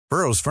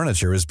Burrow's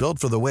furniture is built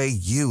for the way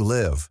you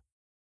live.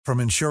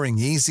 From ensuring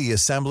easy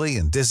assembly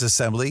and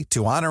disassembly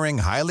to honoring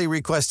highly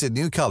requested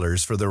new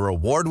colors for their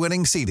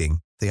award-winning seating,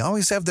 they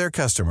always have their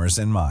customers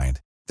in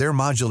mind. Their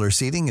modular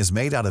seating is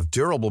made out of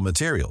durable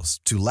materials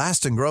to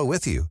last and grow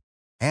with you.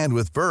 And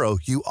with Burrow,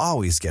 you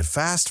always get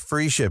fast,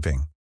 free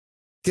shipping.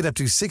 Get up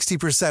to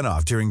 60%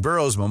 off during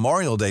Burrow's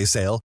Memorial Day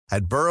sale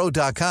at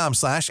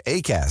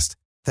burrow.com/ACAST.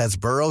 That's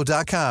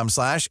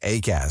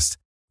burrow.com/ACAST.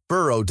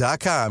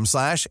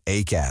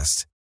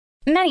 burrow.com/ACAST.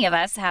 Many of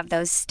us have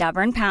those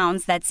stubborn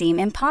pounds that seem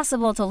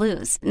impossible to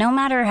lose, no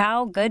matter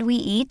how good we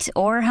eat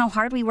or how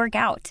hard we work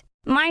out.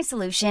 My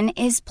solution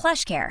is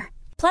PlushCare.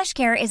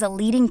 PlushCare is a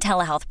leading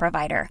telehealth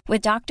provider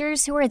with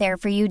doctors who are there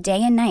for you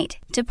day and night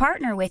to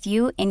partner with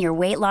you in your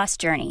weight loss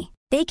journey.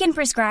 They can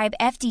prescribe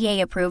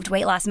FDA-approved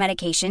weight loss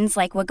medications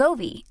like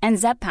Wegovy and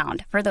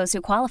Zepbound for those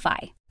who qualify.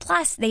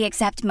 Plus, they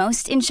accept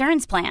most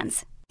insurance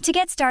plans. To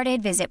get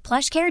started, visit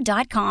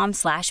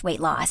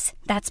plushcare.com/weightloss.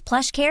 That's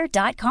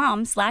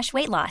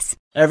plushcare.com/weightloss.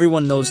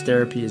 Everyone knows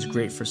therapy is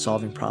great for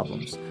solving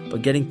problems,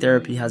 but getting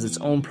therapy has its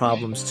own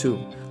problems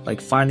too,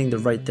 like finding the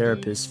right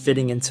therapist,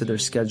 fitting into their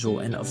schedule,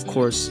 and of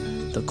course,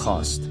 the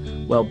cost.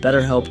 Well,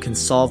 BetterHelp can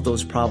solve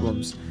those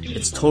problems.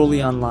 It's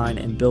totally online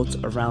and built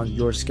around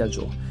your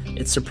schedule.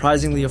 It's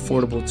surprisingly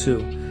affordable too.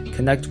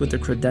 Connect with a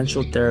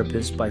credentialed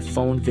therapist by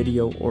phone,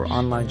 video, or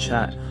online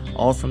chat,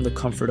 all from the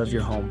comfort of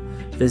your home.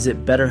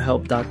 Visit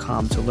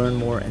BetterHelp.com to learn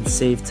more and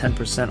save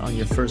 10% on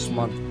your first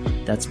month.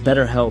 That's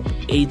BetterHelp,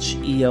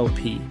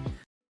 H-E-L-P.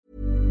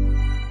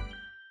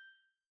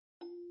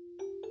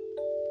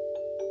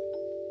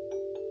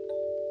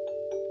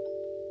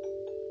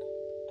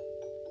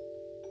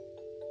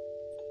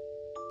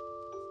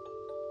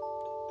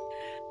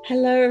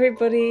 Hello,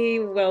 everybody.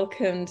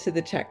 Welcome to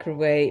the Chakra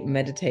Way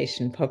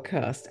Meditation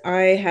Podcast.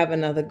 I have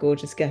another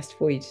gorgeous guest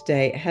for you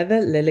today,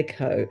 Heather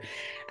Lillico.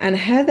 And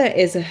Heather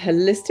is a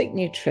holistic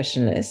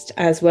nutritionist,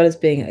 as well as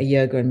being a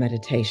yoga and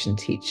meditation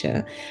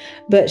teacher.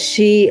 But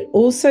she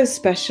also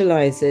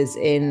specializes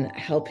in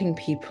helping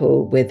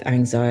people with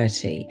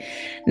anxiety.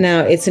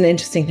 Now, it's an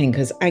interesting thing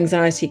because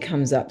anxiety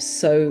comes up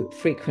so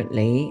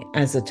frequently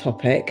as a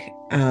topic.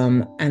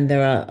 And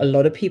there are a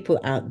lot of people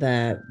out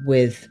there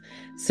with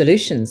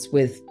solutions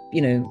with,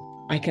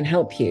 I can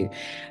help you.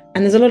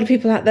 And there's a lot of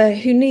people out there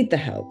who need the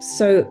help.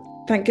 So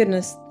thank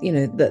goodness,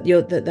 that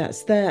you're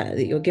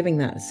giving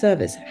that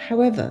service.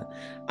 However,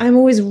 I'm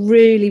always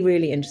really,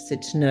 really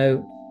interested to know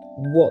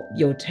what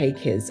your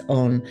take is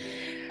on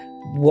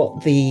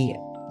what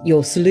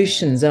your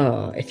solutions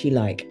are, if you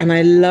like. And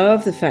I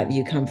love the fact that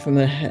you come from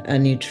a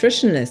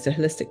nutritionalist, a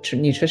holistic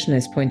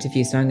nutritionalist point of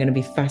view. So I'm going to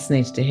be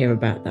fascinated to hear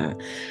about that.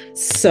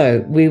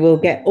 So we will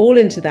get all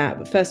into that.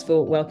 But first of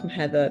all, welcome,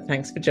 Heather.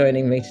 Thanks for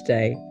joining me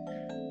today.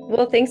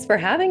 Well, thanks for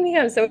having me.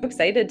 I'm so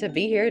excited to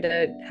be here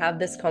to have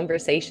this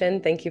conversation.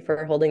 Thank you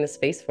for holding the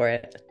space for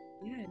it.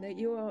 Yeah, no,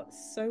 you are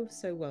so,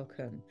 so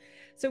welcome.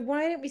 So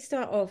why don't we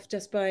start off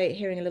just by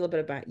hearing a little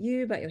bit about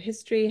you, about your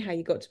history, how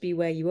you got to be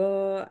where you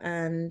are,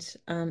 and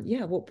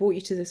what brought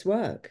you to this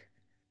work?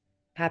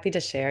 Happy to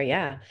share,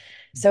 yeah.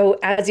 So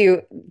as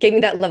you gave me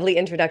that lovely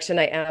introduction,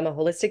 I am a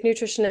holistic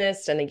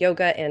nutritionist and a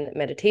yoga and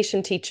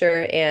meditation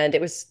teacher. And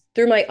it was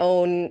through my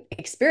own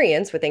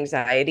experience with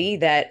anxiety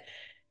that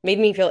made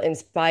me feel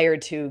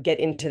inspired to get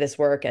into this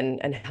work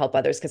and help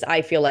others. Because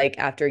I feel like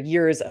after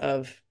years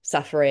of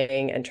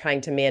suffering and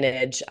trying to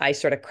manage, I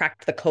sort of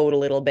cracked the code a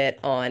little bit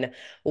on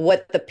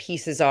what the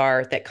pieces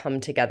are that come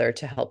together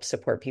to help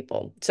support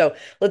people. So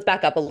let's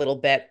back up a little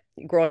bit.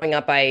 Growing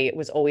up, I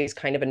was always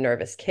kind of a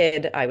nervous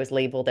kid. I was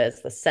labeled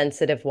as the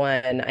sensitive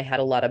one. I had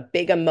a lot of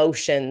big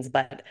emotions,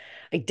 but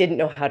I didn't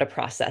know how to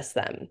process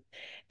them.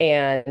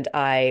 And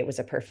I was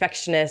a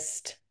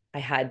perfectionist. I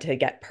had to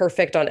get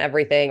perfect on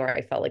everything, or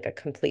I felt like a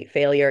complete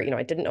failure.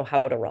 I didn't know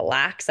how to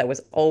relax. I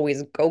was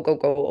always go, go,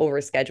 go over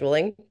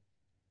scheduling.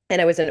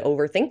 And I was an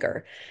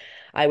overthinker.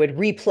 I would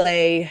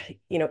replay,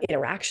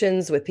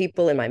 interactions with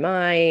people in my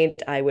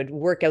mind. I would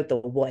work out the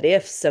what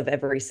ifs of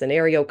every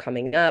scenario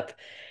coming up.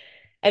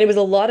 And it was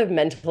a lot of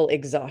mental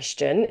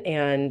exhaustion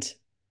and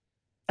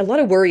a lot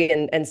of worry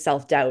and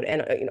self-doubt.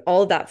 And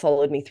all of that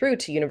followed me through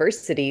to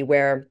university,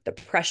 where the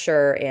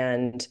pressure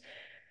and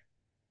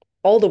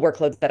all the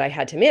workloads that I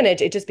had to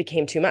manage, it just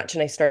became too much.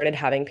 And I started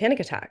having panic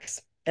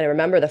attacks. And I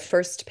remember the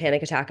first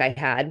panic attack I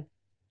had,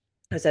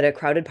 I was at a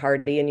crowded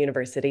party in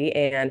university,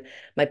 and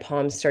my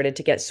palms started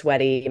to get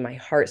sweaty. My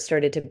heart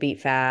started to beat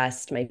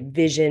fast. My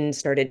vision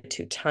started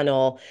to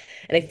tunnel.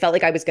 And I felt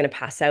like I was going to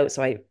pass out.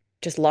 So I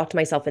just locked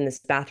myself in this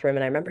bathroom.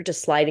 And I remember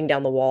just sliding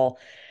down the wall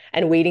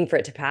and waiting for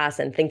it to pass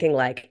and thinking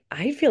like,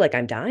 I feel like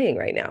I'm dying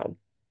right now.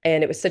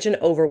 And it was such an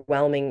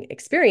overwhelming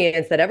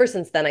experience that ever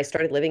since then, I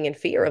started living in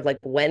fear of like,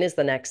 when is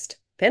the next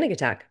panic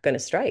attack going to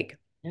strike?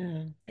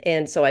 Yeah.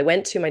 And so I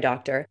went to my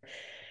doctor,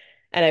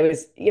 and I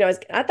was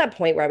at that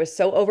point where I was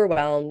so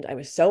overwhelmed. I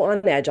was so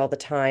on edge all the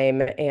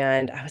time.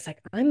 And I was like,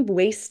 I'm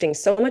wasting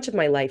so much of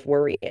my life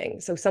worrying.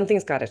 So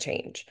something's got to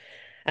change.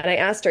 And I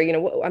asked her,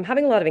 I'm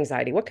having a lot of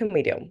anxiety. What can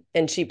we do?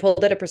 And she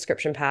pulled out a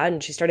prescription pad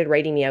and she started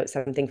writing me out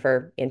something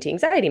for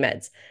anti-anxiety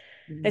meds.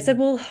 I said,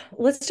 well,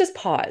 let's just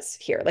pause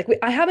here. Like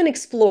I haven't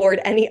explored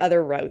any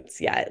other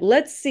routes yet.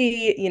 Let's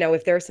see,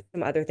 if there are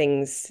some other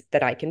things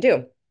that I can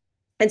do.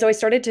 And so I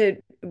started to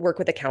work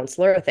with a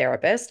counselor, a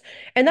therapist,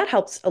 and that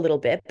helps a little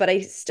bit, but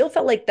I still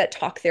felt like that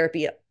talk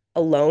therapy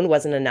alone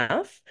wasn't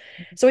enough.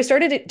 So I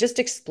started just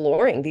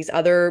exploring these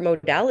other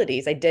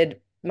modalities. I did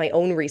my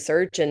own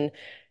research and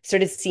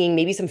started seeing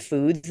maybe some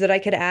foods that I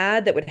could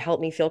add that would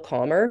help me feel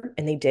calmer.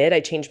 And they did. I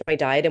changed my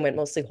diet and went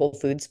mostly whole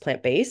foods,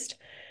 plant-based.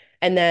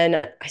 And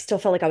then I still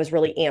felt like I was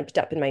really amped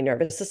up in my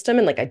nervous system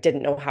and like I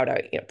didn't know how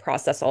to,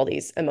 process all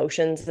these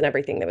emotions and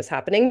everything that was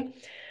happening.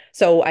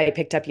 So I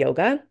picked up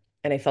yoga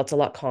and I felt a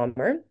lot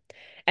calmer.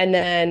 And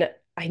then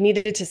I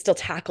needed to still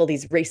tackle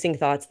these racing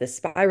thoughts, this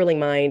spiraling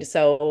mind.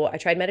 So I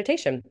tried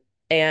meditation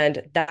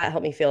and that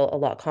helped me feel a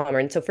lot calmer.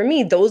 And so for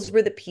me, those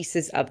were the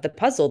pieces of the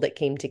puzzle that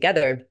came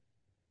together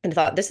and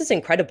thought, this is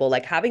incredible.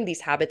 Like having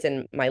these habits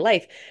in my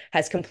life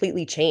has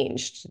completely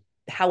changed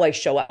how I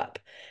show up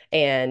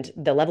and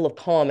the level of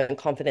calm and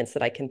confidence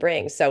that I can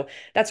bring. So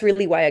that's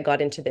really why I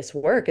got into this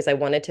work is I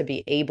wanted to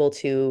be able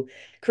to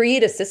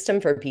create a system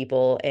for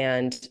people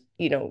and,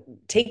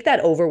 take that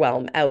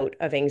overwhelm out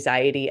of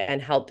anxiety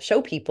and help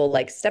show people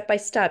like step by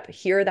step,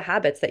 here are the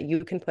habits that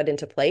you can put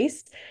into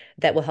place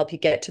that will help you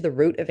get to the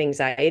root of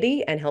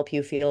anxiety and help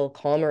you feel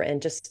calmer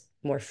and just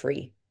more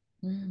free.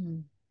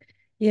 Mm.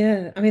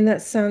 Yeah, I mean,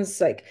 that sounds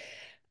like,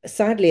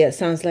 sadly, it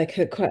sounds like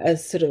quite a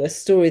sort of a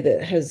story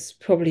that has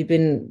probably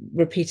been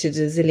repeated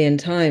a zillion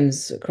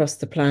times across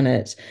the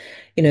planet.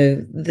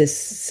 This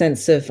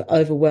sense of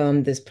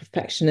overwhelm, this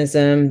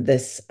perfectionism,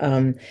 this,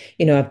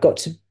 I've got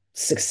to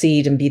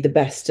succeed and be the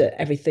best at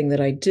everything that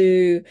I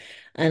do.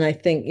 And I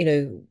think,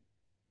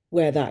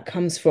 where that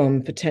comes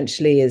from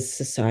potentially is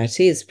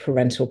society, is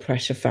parental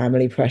pressure,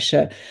 family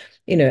pressure,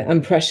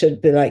 and pressure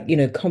be like,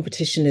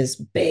 competition is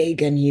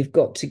big and you've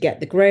got to get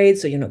the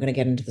grades or you're not going to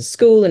get into the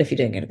school. And if you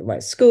don't get into the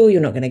right school,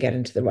 you're not going to get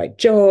into the right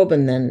job.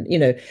 And then,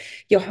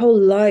 your whole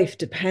life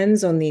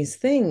depends on these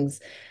things.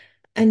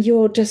 And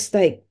you're just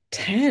like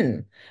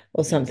 10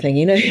 or something,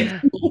 Yeah.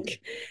 Like,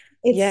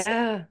 it's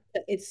Yeah.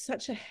 it's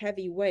such a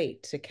heavy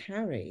weight to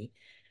carry.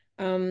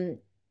 Um,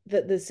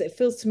 that it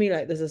feels to me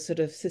like there's a sort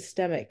of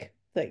systemic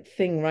like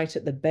thing right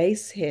at the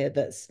base here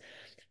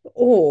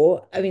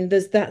or I mean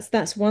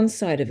that's one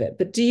side of it,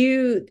 but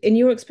in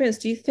your experience,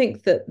 do you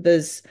think that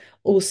there's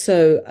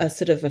also a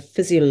sort of a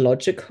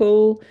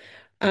physiological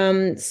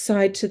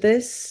side to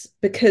this?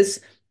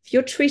 Because if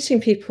you're treating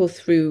people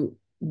through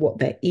what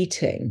they're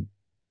eating,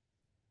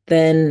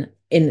 then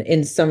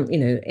in some,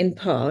 in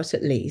part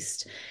at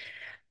least,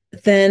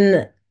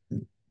 then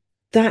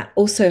that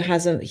also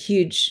has a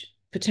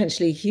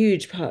potentially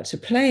huge part to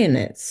play in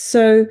it.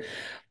 So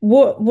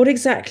what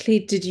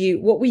exactly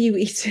what were you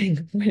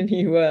eating when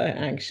you were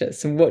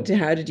anxious, and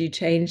how did you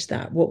change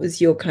that? What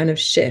was your kind of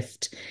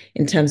shift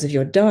in terms of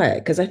your diet?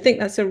 Because I think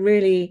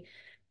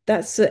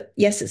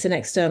yes, it's an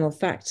external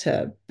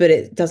factor, but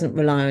it doesn't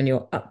rely on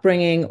your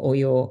upbringing or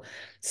your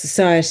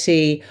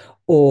society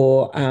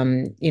or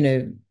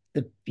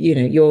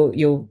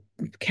your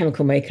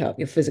chemical makeup,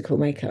 your physical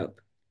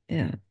makeup.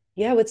 Yeah.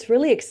 Yeah, what's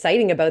really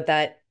exciting about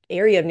that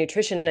area of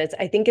nutrition is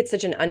I think it's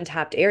such an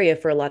untapped area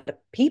for a lot of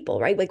people,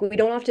 right? Like we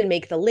don't often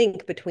make the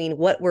link between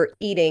what we're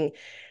eating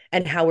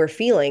and how we're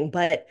feeling,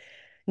 but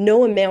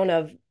no amount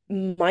of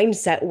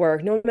mindset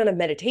work, no amount of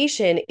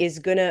meditation is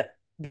gonna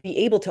be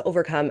able to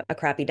overcome a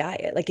crappy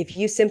diet. Like if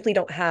you simply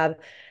don't have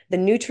the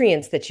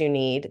nutrients that you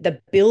need, the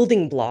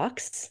building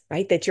blocks,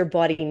 right, that your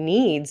body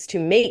needs to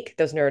make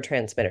those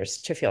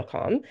neurotransmitters to feel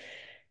calm,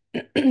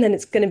 then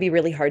it's going to be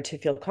really hard to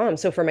feel calm.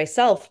 So for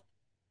myself,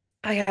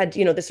 I had,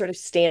 this sort of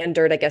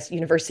standard, I guess,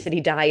 university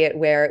diet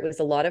where it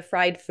was a lot of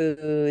fried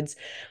foods.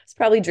 I was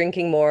probably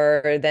drinking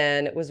more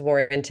than it was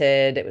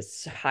warranted. It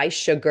was high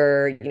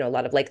sugar, a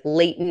lot of like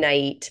late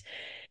night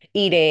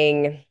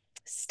eating,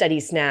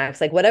 study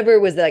snacks, like whatever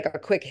was like a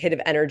quick hit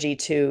of energy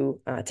to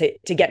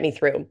get me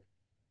through.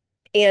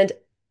 And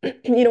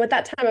at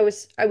that time I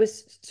was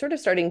sort of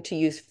starting to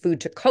use food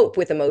to cope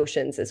with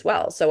emotions as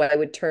well. So I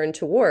would turn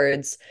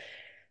towards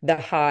the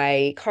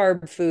high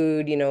carb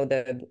food,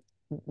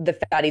 the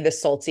fatty, the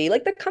salty,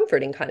 like the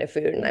comforting kind of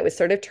food. And I was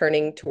sort of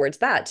turning towards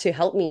that to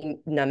help me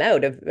numb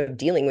out of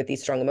dealing with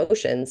these strong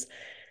emotions.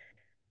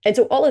 And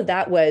so all of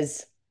that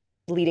was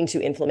leading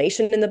to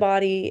inflammation in the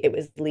body. It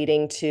was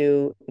leading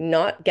to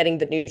not getting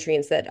the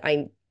nutrients that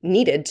I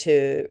needed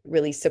to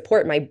really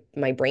support my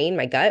brain,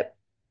 my gut.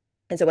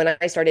 And so when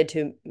I started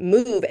to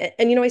move,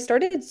 and I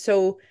started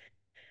so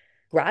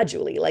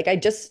gradually. Like I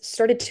just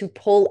started to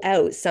pull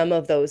out some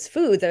of those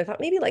foods and I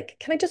thought maybe like,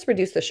 can I just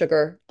reduce the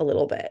sugar a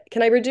little bit?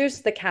 Can I reduce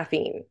the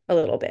caffeine a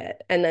little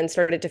bit? And then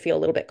started to feel a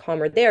little bit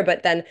calmer there.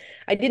 But then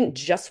I didn't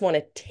just want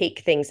to take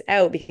things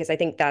out because I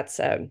think that's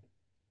a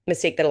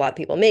mistake that a lot of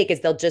people make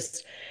is they'll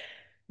just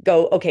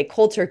go, okay,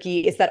 cold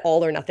turkey, is that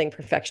all or nothing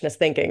perfectionist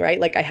thinking, right?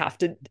 Like I have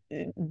to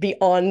be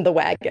on the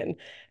wagon.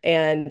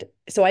 And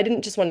so I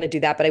didn't just want to do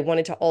that, but I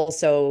wanted to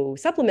also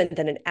supplement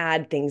then and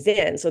add things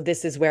in. So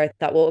this is where I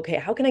thought, well, okay,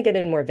 how can I get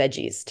in more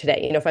veggies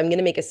today? If I'm going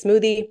to make a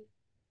smoothie,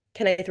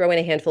 Can I throw in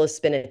a handful of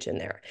spinach in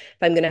there? If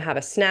I'm going to have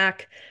a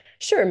snack,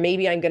 sure,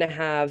 maybe I'm going to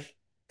have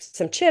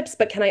some chips,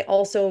 but can I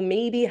also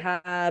maybe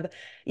have,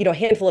 a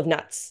handful of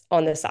nuts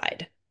on the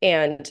side?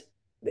 And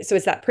so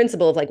it's that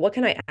principle of like, what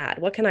can I add?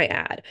 What can I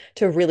add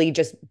to really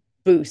just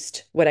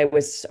boost what I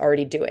was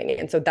already doing?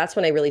 And so that's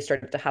when I really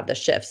started to have the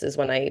shifts, is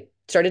when I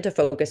started to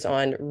focus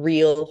on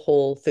real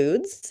whole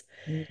foods.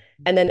 Mm.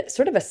 And then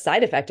sort of a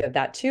side effect of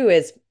that too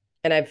is,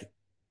 and I've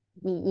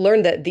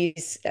learned that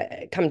these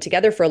come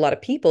together for a lot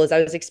of people, is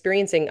I was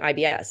experiencing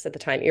IBS at the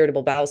time,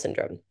 irritable bowel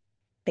syndrome.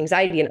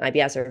 Anxiety and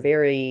IBS are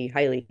very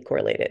highly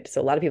correlated.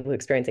 So a lot of people who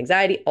experience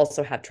anxiety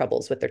also have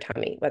troubles with their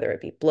tummy, whether it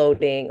be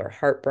bloating or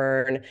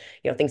heartburn,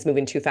 things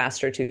moving too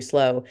fast or too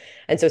slow.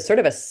 And so sort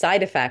of a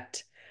side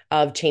effect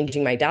of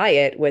changing my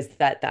diet was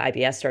that the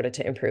IBS started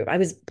to improve. I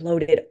was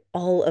bloated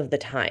all of the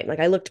time. Like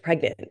I looked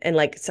pregnant, and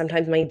like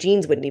sometimes my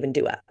jeans wouldn't even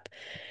do up.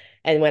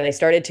 And when I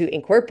started to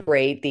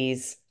incorporate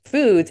these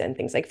foods and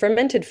things like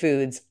fermented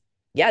foods,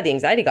 yeah, the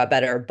anxiety got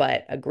better,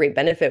 but a great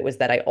benefit was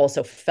that I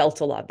also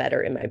felt a lot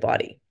better in my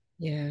body.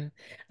 Yeah.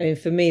 I mean,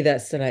 for me,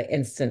 that's like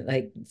instant,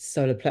 like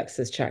solar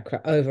plexus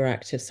chakra,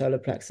 overactive solar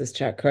plexus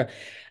chakra.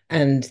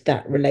 And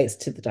that relates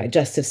to the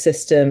digestive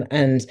system.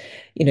 And,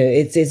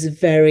 it's a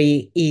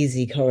very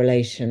easy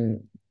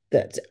correlation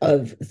that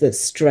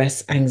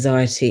stress,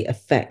 anxiety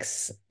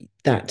affects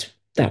that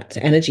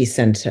energy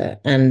center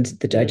and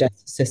the Mm,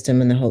 digestive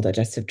system and the whole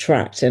digestive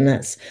tract. And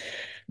that's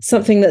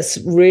something that's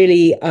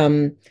really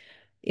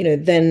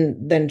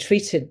then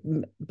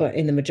treated, but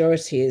in the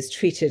majority is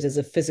treated as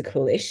a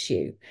physical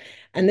issue.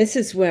 And this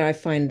is where I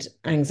find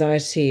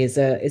anxiety is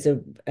a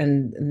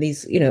and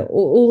these,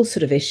 all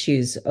sort of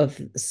issues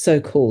of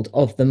so-called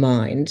of the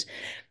mind,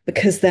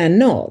 because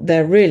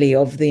they're really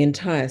of the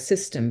entire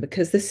system,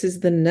 because this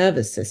is the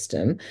nervous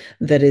system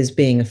that is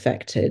being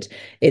affected.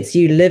 It's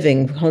you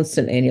living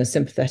constantly in your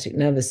sympathetic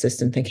nervous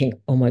system thinking,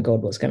 oh my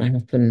God, what's going to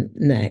happen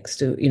next?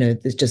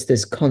 There's just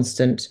this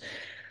constant,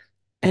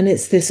 and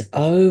it's this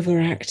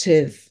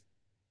overactive,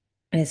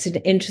 and it's an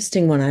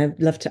interesting one. I'd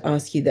love to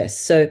ask you this.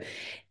 So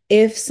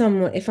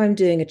if I'm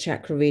doing a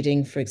chakra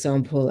reading, for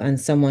example, and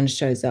someone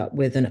shows up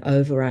with an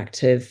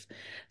overactive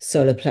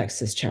solar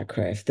plexus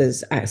chakra, if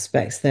there's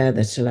aspects there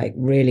that are like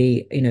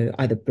really,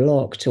 either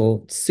blocked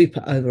or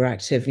super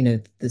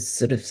overactive, there's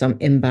sort of some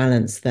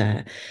imbalance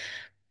there.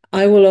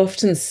 I will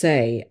often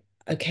say,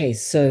 okay,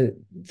 so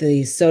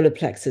the solar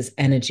plexus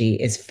energy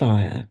is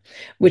fire,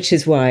 which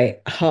is why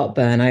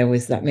heartburn,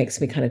 that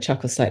makes me kind of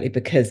chuckle slightly,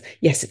 because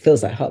yes, it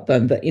feels like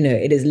heartburn, but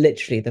it is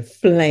literally the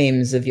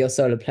flames of your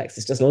solar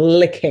plexus just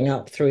licking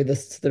up through the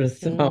sort of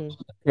mm,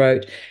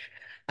 throat.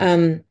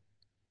 Um,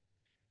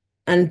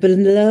 and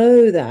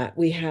below that,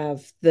 we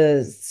have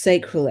the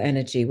sacral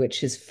energy,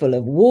 which is full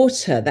of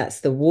water.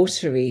 That's the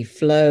watery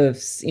flow of,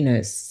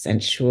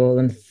 sensual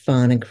and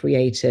fun and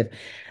creative.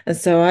 And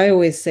so I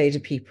always say to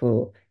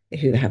people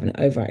who have an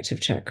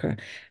overactive chakra,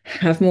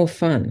 have more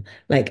fun,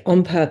 like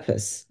on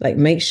purpose, like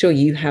make sure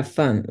you have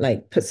fun,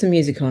 like put some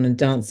music on and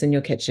dance in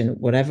your kitchen,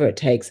 whatever it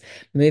takes,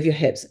 move your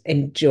hips,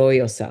 enjoy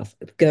yourself,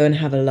 go and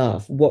have a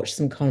laugh, watch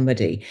some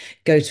comedy,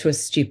 go to a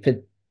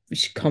stupid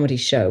comedy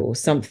show or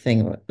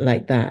something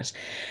like that.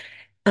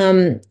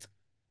 Um,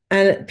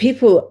 and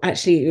people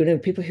actually,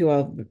 people who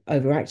are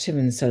overactive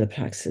in the solar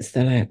plexus,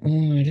 they're like,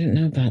 oh, I don't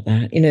know about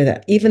that.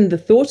 That even the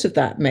thought of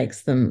that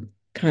makes them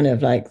kind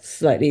of like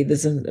slightly,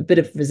 there's a bit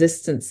of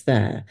resistance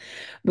there,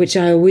 which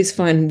I always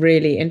find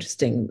really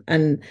interesting.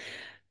 And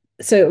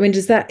so, I mean,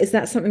 is that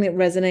something that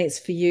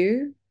resonates for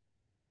you?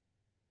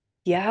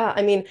 yeah,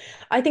 I mean,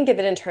 I think of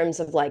it in terms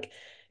of like,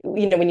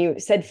 when you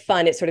said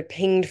fun, it sort of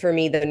pinged for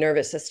me the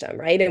nervous system,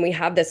 right? And we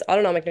have this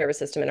autonomic nervous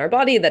system in our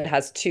body that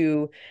has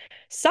two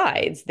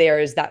sides.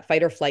 There's that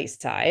fight or flight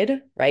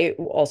side, right?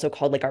 Also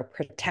called like our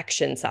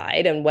protection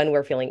side. And when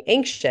we're feeling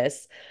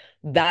anxious,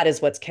 that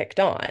is what's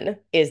kicked on,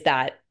 is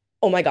that,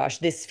 oh my gosh,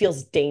 this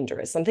feels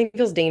dangerous. Something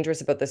feels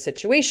dangerous about the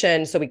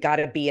situation. So we got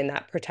to be in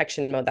that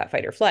protection mode, that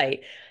fight or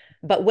flight.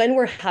 But when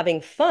we're having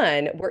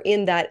fun, we're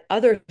in that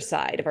other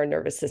side of our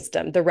nervous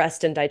system, the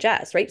rest and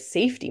digest, right?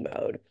 Safety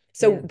mode.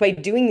 So Yeah. by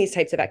doing these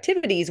types of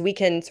activities, we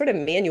can sort of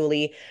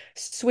manually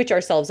switch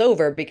ourselves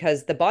over,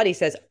 because the body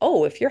says,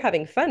 oh, if you're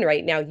having fun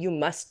right now, you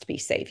must be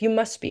safe. You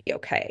must be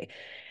okay.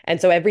 And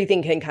so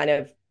everything can kind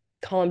of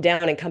calm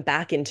down and come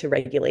back into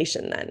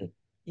regulation then.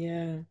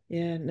 Yeah,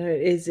 yeah, no,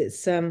 it is.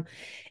 It's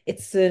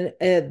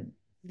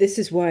this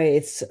is why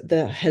it's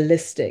the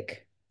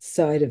holistic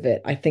side of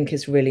it, I think,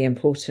 is really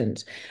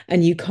important.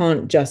 And you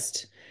can't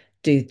just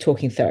do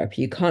talking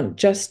therapy. You can't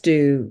just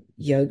do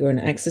yoga and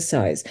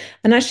exercise.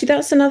 And actually,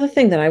 that's another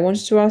thing that I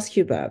wanted to ask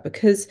you about,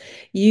 because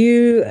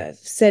you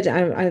said,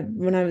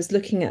 when I was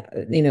looking at,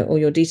 all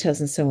your details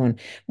and so on,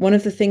 one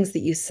of the things that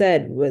you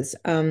said was,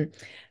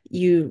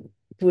 you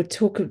would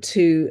talk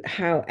to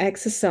how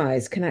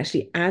exercise can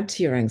actually add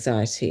to your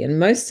anxiety. And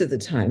most of the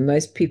time,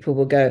 most people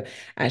will go,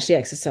 actually,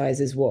 exercise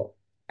is what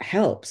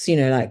helps.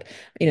 Like,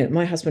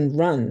 my husband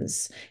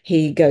runs.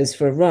 He goes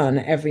for a run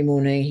every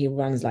morning. He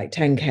runs like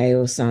 10K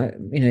or so,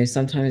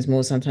 sometimes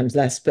more, sometimes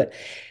less. But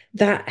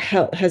that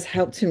has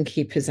helped him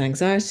keep his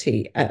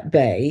anxiety at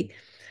bay.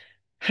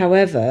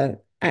 However,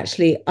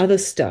 actually, other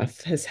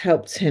stuff has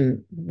helped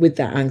him with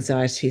that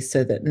anxiety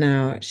so that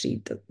now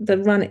actually the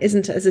run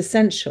isn't as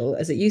essential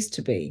as it used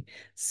to be.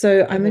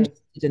 So I'm Mhm.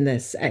 interested in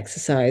this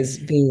exercise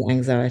v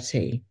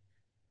anxiety.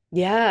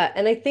 Yeah.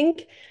 And I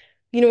think,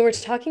 when we're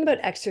talking about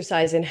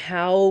exercise and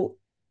how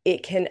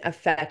it can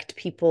affect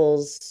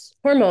people's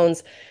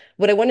hormones,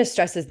 what I want to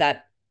stress is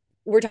that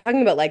we're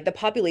talking about like the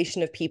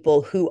population of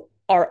people who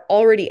are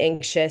already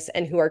anxious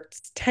and who are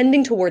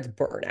tending towards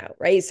burnout,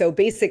 right? So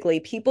basically,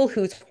 people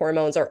whose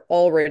hormones are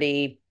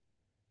already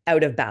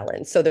out of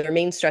balance. So their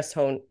main stress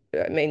hormone,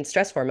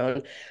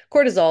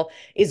 cortisol,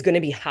 is going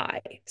to be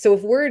high. So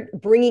if we're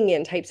bringing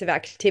in types of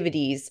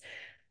activities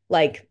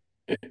like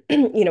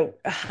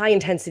high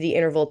intensity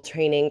interval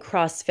training,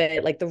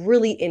 CrossFit, like the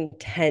really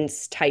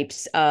intense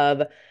types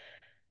of,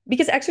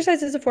 because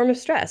exercise is a form of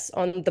stress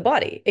on the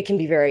body. It can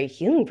be very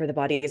healing for the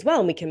body as well.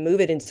 And we can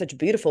move it in such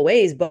beautiful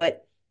ways.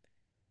 But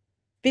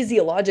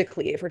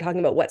physiologically, if we're talking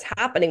about what's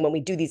happening when we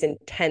do these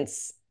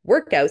intense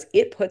workouts,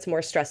 it puts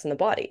more stress in the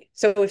body.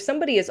 So if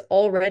somebody is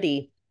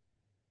already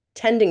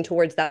tending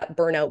towards that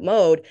burnout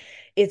mode,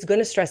 it's going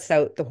to stress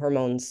out the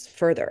hormones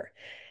further.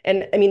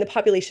 And I mean, the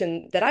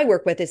population that I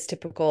work with is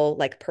typical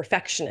like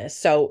perfectionists.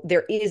 So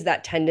there is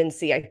that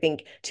tendency, I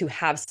think, to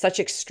have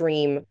such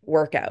extreme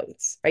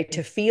workouts, right?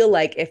 To feel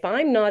like if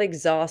I'm not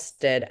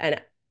exhausted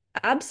and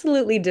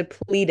absolutely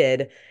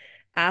depleted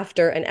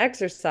after an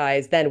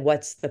exercise, then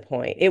what's the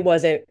point? It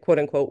wasn't quote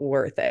unquote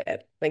worth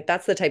it. Like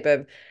that's the type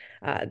of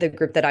the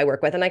group that I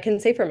work with. And I can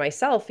say for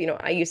myself,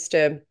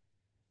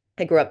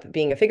 I grew up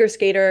being a figure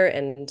skater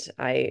and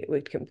I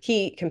would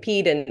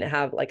compete and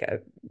have like a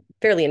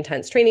fairly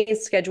intense training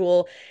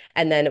schedule.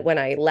 And then when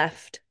I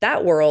left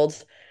that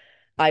world,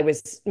 I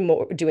was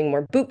doing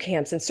more boot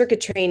camps and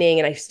circuit training.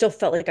 And I still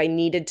felt like I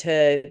needed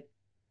to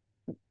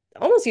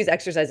almost use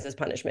exercise as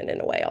punishment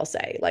in a way, I'll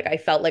say. Like I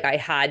felt like I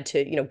had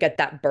to, get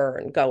that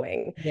burn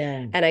going.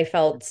 Yeah. And I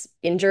felt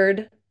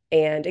injured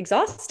and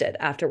exhausted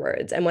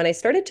afterwards. And when I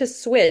started to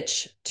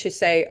switch to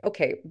say,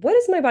 okay, what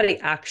does my body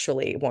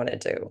actually want to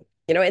do?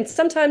 And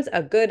sometimes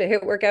a good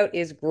HIIT workout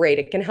is great.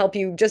 It can help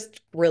you just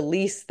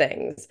release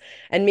things.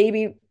 And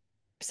maybe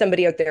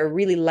somebody out there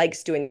really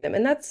likes doing them.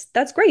 And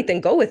that's great. Then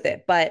go with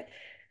it. But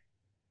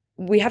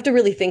we have to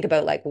really think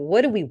about like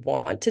what do we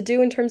want to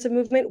do in terms of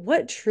movement,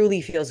 what truly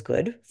feels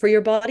good for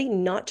your body,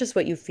 not just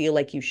what you feel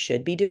like you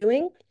should be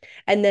doing,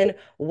 and then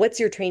what's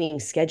your training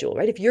schedule,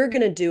 right? If you're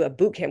going to do a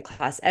boot camp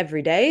class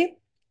every day,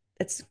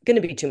 it's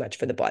going to be too much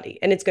for the body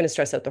and it's going to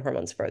stress out the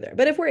hormones further.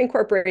 But if we're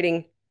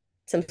incorporating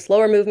some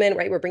slower movement,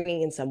 right? We're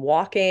bringing in some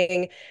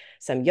walking,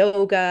 some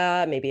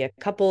yoga, maybe a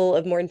couple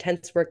of more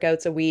intense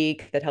workouts a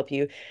week that help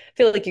you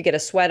feel like you get a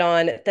sweat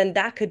on, then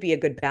that could be a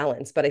good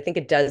balance. But I think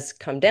it does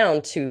come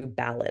down to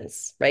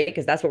balance, right?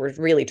 Because that's what we're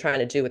really trying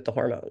to do with the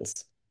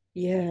hormones.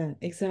 Yeah,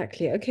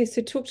 exactly. Okay,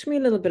 so talk to me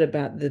a little bit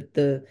about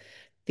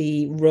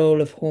the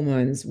role of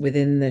hormones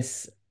within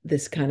this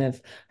kind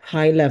of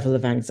high level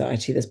of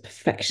anxiety, this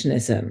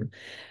perfectionism.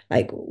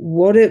 Like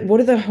what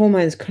are the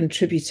hormones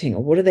contributing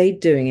or what are they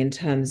doing in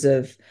terms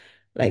of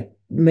like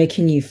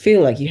making you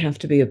feel like you have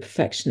to be a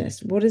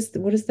perfectionist? What is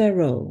their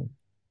role?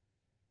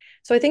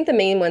 So I think the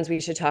main ones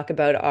we should talk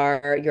about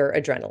are your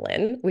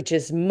adrenaline, which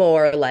is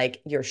more like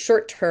your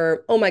short term,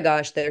 oh my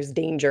gosh, there's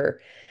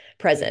danger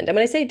present. And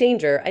when I say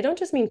danger, I don't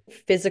just mean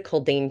physical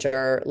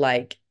danger,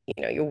 like,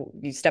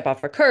 you step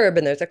off a curb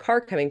and there's a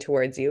car coming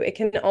towards you. It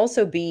can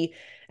also be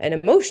an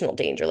emotional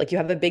danger, like you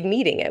have a big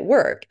meeting at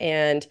work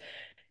and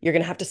you're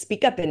going to have to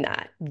speak up in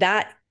that.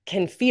 That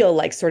can feel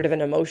like sort of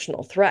an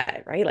emotional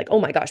threat, right? Like,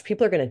 oh my gosh,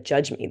 people are going to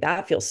judge me.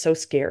 That feels so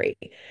scary.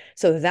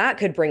 So that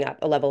could bring up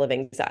a level of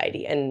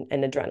anxiety and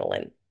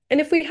adrenaline.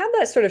 And if we have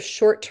that sort of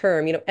short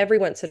term, every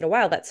once in a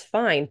while, that's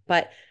fine.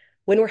 But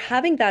when we're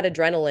having that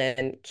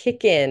adrenaline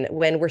kick in,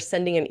 when we're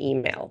sending an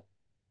email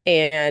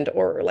and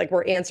or like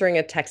we're answering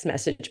a text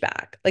message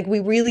back, like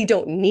we really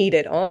don't need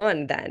it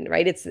on then,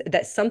 right? It's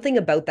that something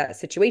about that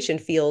situation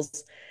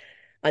feels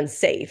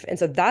unsafe. And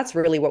so that's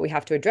really what we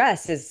have to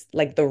address is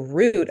like the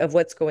root of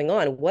what's going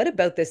on. What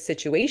about this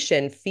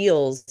situation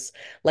feels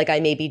like I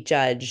may be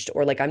judged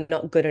or like I'm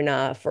not good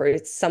enough, or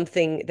it's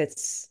something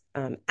that's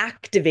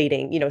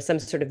activating, some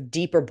sort of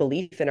deeper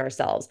belief in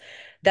ourselves.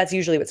 That's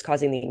usually what's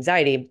causing the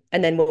anxiety.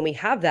 And then when we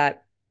have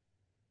that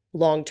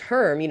long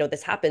term,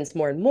 this happens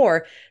more and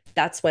more,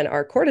 that's when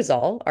our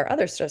cortisol, our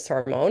other stress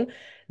hormone,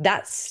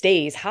 that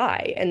stays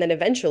high. And then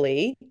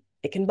eventually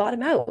it can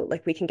bottom out.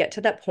 Like we can get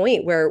to that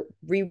point where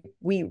we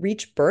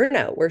reach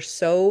burnout. We're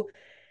so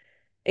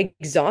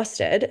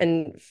exhausted.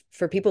 And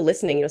for people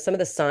listening, some of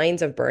the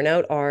signs of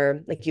burnout are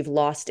like you've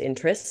lost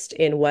interest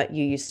in what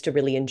you used to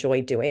really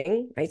enjoy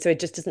doing, right? So it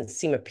just doesn't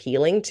seem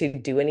appealing to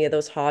do any of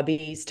those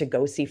hobbies, to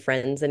go see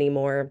friends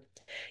anymore.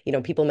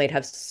 People might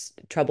have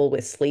trouble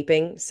with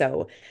sleeping.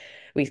 So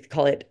we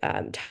call it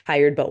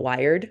tired but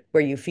wired,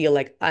 where you feel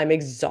like I'm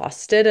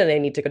exhausted and I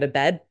need to go to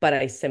bed, but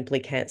I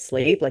simply can't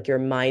sleep. Like your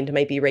mind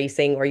might be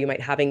racing, or you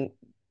might having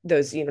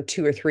those,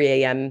 2 or 3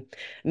 a.m.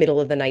 middle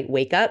of the night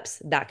wake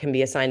ups, that can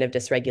be a sign of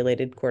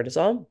dysregulated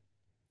cortisol.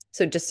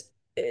 So just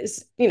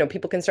is,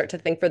 people can start to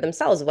think for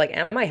themselves of like,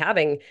 am I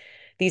having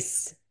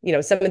these,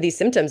 some of these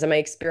symptoms? Am I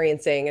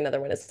experiencing?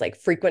 Another one is like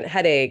frequent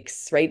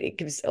headaches, right? It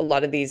gives a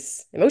lot of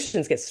these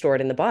emotions get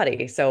stored in the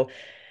body. So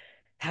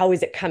how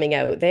is it coming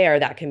out there?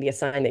 That can be a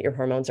sign that your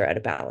hormones are out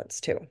of balance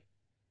too.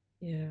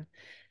 Yeah.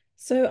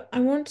 So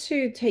I want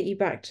to take you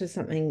back to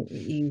something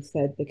you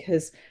said,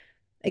 because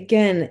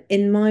again,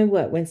 in my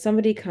work, when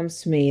somebody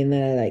comes to me and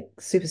they're like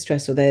super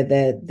stressed, or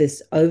they're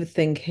this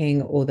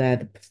overthinking, or they're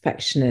the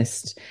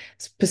perfectionist,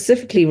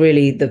 specifically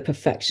really the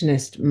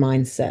perfectionist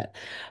mindset,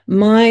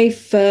 my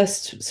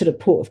first sort of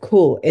port of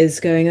call is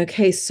going,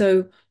 okay,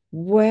 so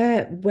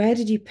where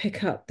did you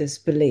pick up this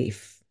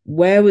belief?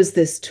 Where was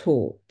this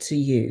taught to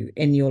you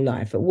in your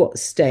life? At what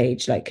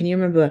stage? Like, can you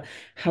remember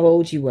how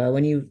old you were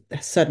when you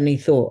suddenly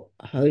thought,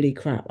 holy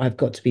crap, I've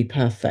got to be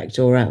perfect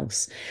or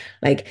else?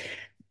 Like,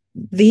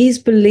 these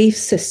belief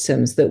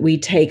systems that we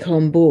take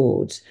on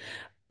board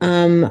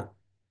um,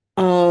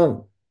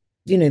 are,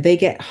 they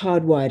get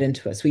hardwired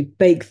into us. We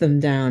bake them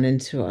down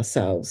into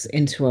ourselves,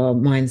 into our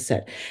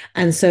mindset.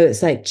 And so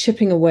it's like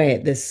chipping away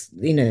at this,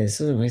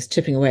 it's always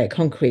chipping away at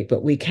concrete,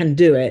 but we can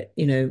do it.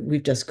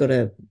 We've just got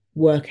to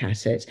work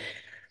at it.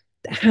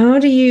 How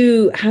do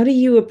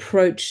you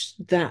approach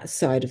that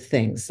side of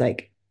things?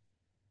 Like,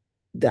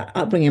 the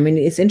upbringing. I mean,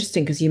 it's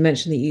interesting because you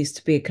mentioned that you used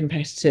to be a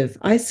competitive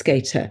ice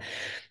skater.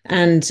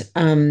 And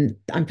I'm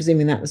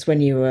presuming that was when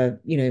you were,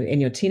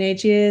 in your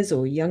teenage years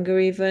or younger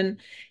even.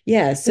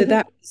 Yeah, so Mhm.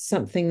 that was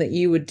something that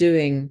you were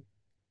doing,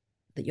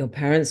 that your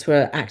parents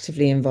were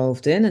actively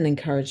involved in and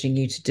encouraging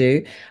you to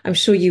do. I'm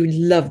sure you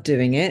loved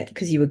doing it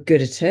because you were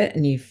good at it,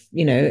 and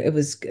it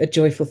was a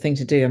joyful thing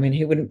to do. I mean,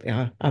 who wouldn't?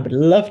 I would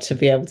love to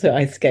be able to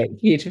ice skate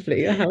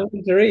beautifully. How a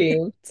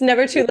dream. It's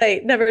never too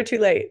late, never too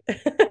late.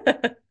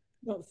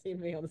 Not seen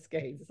me on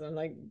skates. I'm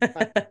like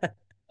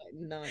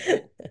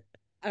nightmare.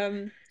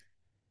 Um,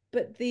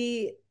 But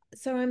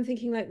so I'm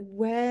thinking, like,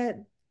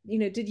 where,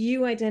 did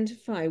you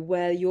identify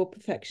where your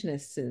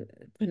perfectionism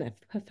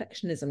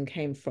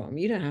came from?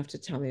 You don't have to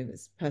tell me if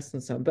it's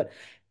personal, so on, but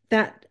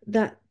that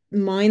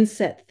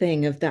mindset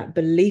thing of that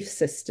belief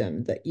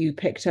system that you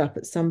picked up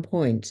at some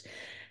point,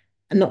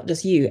 and not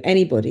just you,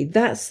 anybody,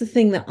 that's the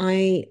thing that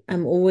I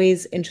am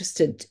always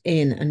interested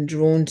in and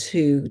drawn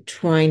to,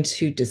 trying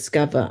to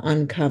discover,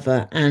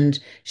 uncover, and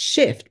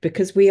shift,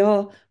 because we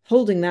are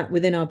holding that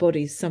within our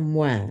bodies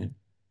somewhere.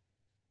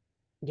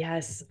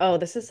 Yes. Oh,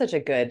 this is such a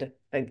good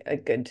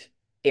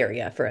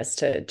area for us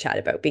to chat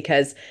about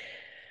because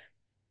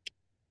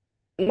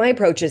my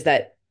approach is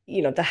that,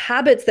 the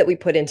habits that we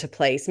put into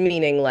place,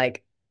 meaning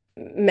like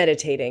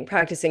meditating,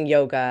 practicing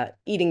yoga,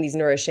 eating these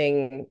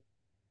nourishing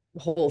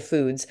whole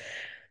foods,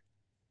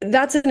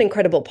 that's an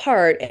incredible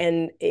part.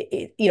 And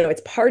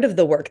it's part of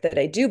the work that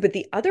I do. But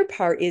the other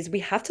part is we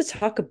have to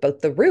talk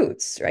about the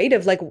roots, right?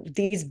 Of like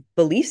these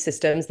belief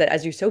systems that,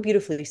 as you so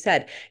beautifully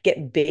said,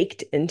 get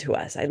baked into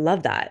us. I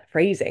love that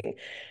phrasing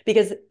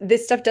because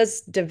this stuff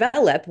does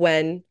develop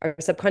when our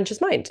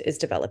subconscious mind is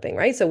developing,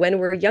 right? So when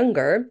we're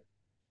younger,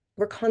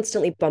 we're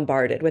constantly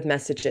bombarded with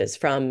messages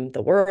from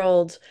the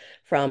world,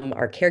 from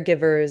our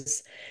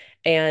caregivers,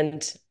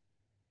 and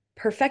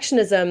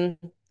perfectionism,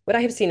 what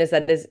I have seen is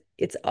that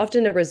it's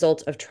often a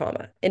result of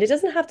trauma. And it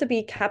doesn't have to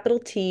be capital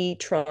T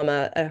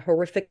trauma, a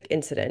horrific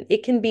incident.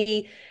 It can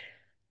be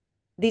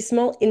these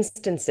small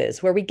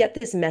instances where we get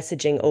this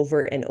messaging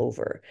over and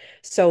over.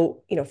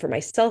 So, for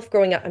myself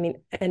growing up, I mean,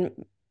 and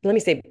let me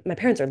say, my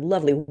parents are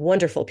lovely,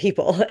 wonderful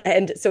people.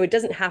 And so it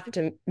doesn't have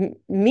to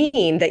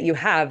mean that you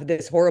have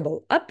this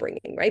horrible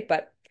upbringing, right?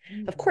 But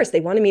of Mm. course,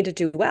 they wanted me to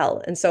do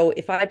well. And so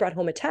if I brought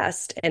home a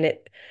test and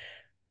it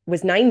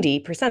was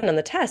 90% on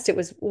the test, it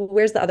was, well,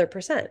 where's the other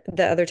percent,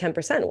 the other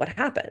 10%? What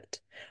happened?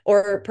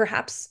 Or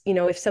perhaps,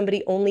 if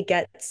somebody only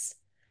gets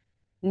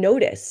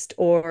noticed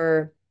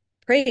or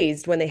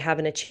praised when they have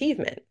an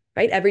achievement,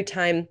 right? Every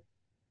time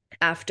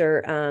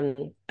after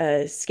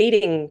a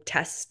skating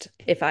test,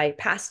 if I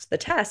passed the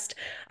test,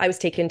 I was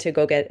taken to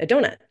go get a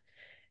donut.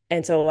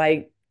 And so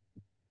I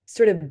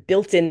sort of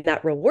built in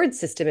that reward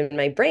system in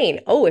my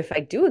brain. Oh, if I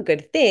do a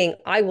good thing,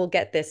 I will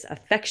get this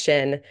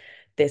affection,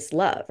 this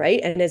love, right?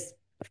 And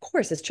of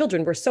course, as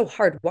children, we're so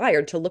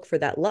hardwired to look for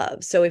that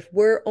love. So if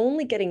we're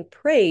only getting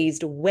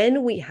praised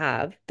when we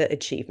have the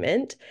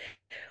achievement,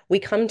 we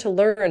come to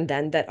learn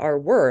then that our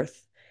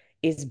worth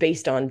is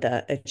based on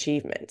the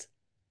achievement.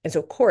 And so,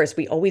 of course,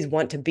 we always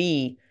want to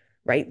be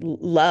right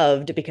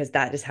loved because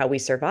that is how we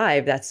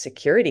survive. That's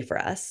security for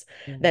us.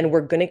 Then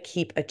we're going to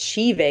keep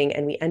achieving,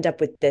 and we end up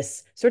with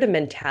this sort of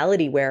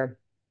mentality where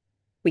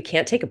we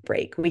can't take a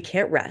break, we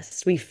can't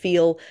rest, we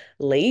feel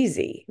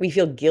lazy, we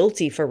feel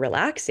guilty for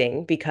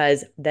relaxing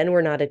because then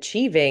we're not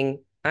achieving,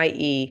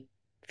 i.e.,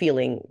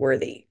 feeling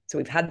worthy. So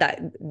we've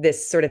had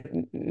this sort of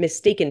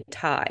mistaken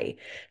tie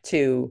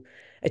to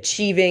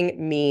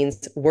achieving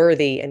means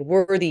worthy, and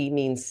worthy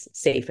means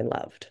safe and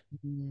loved.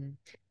 Mm.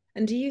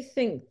 And do you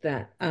think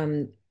that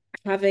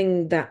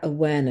having that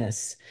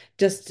awareness,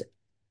 just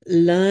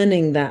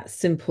learning that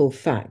simple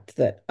fact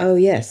that, oh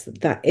yes,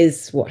 that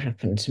is what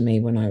happened to me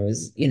when I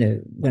was,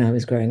 when I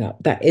was growing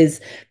up.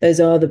 Those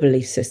are the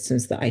belief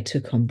systems that I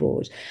took on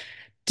board.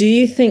 Do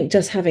you think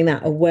just having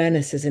that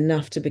awareness is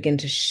enough to begin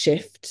to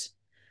shift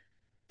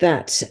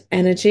that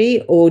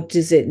energy, or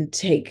does it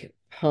take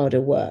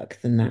harder work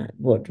than that?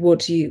 What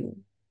do you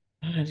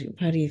how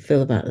do you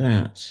feel about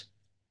that?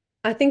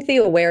 I think the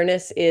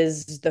awareness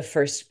is the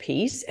first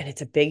piece, and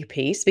it's a big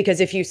piece because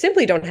if you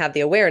simply don't have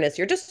the awareness,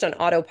 you're just on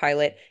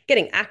autopilot,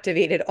 getting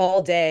activated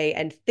all day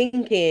and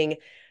thinking,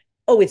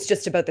 oh, it's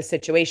just about the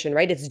situation,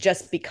 right? It's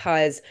just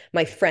because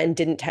my friend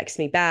didn't text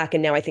me back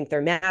and now I think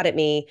they're mad at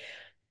me.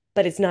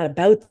 But it's not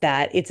about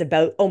that. It's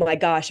about, oh my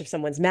gosh, if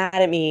someone's mad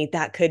at me,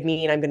 that could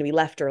mean I'm going to be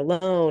left or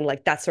alone.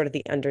 Like that's sort of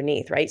the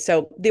underneath, right?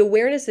 So the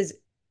awareness is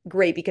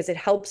great because it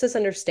helps us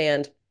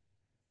understand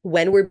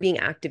when we're being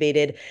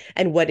activated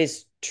and what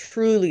is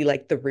truly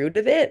like the root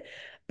of it.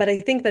 But I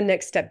think the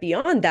next step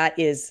beyond that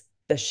is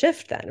the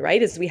shift then,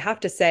 right? Is we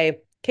have to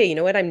say, okay, you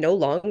know what? I'm no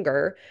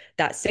longer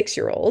that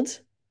 6-year-old.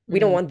 We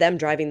don't Mm, want them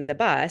driving the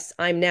bus.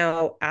 I'm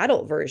now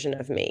adult version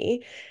of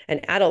me.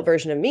 An adult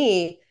version of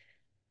me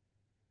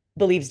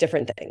believes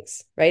different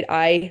things, right?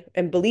 I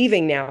am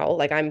believing now,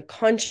 like I'm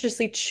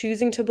consciously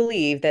choosing to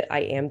believe that I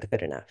am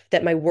good enough,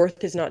 that my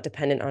worth is not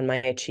dependent on my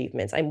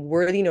achievements. I'm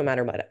worthy no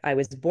matter what. I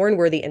was born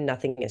worthy and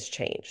nothing has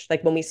changed.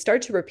 Like when we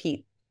start to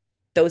repeat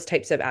those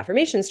types of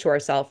affirmations to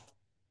ourselves,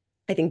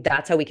 I think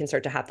that's how we can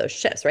start to have those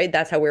shifts, right?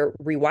 That's how we're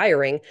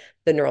rewiring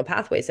the neural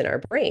pathways in our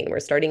brain.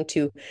 We're starting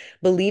to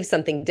believe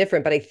something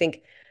different. But I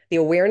think the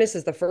awareness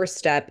is the first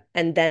step.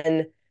 And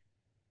then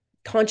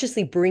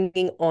consciously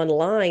bringing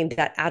online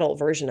that adult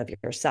version of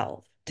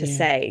yourself to yeah.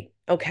 say,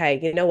 okay,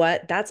 you know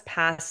what? That's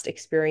past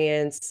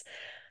experience.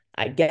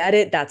 I get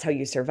it. That's how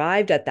you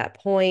survived at that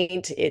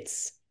point.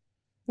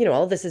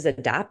 All this is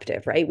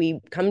adaptive, right?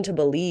 We come to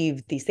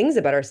believe these things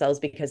about ourselves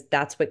because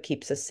that's what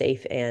keeps us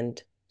safe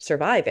and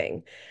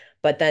surviving.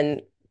 But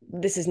then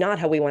this is not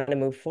how we want to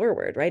move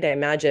forward, right? I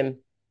imagine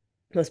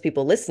most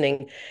people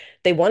listening,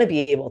 they want to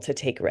be able to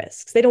take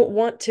risks. They don't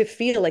want to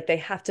feel like they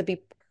have to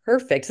be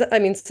perfect. I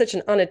mean, such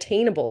an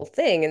unattainable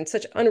thing and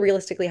such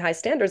unrealistically high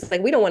standards.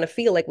 Like we don't want to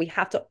feel like we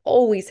have to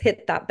always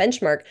hit that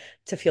benchmark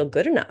to feel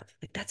good enough.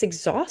 Like that's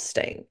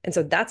exhausting. And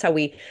so that's how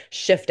we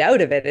shift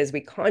out of it is we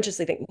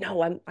consciously think,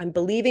 no, I'm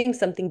believing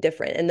something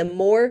different. And the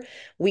more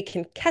we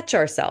can catch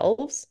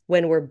ourselves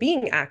when we're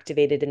being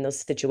activated in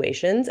those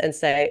situations and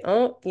say,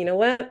 oh, you know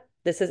what?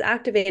 This is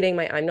activating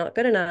my I'm not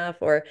good enough,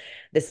 or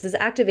this is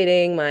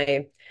activating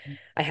my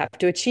I have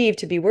to achieve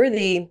to be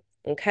worthy.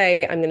 Okay,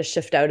 I'm going to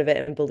shift out of it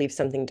and believe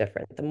something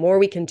different. The more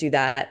we can do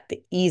that,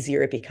 the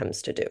easier it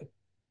becomes to do.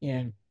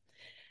 Yeah.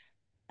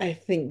 I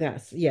think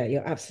yeah,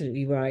 you're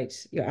absolutely right.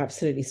 You're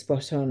absolutely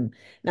spot on.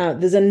 Now,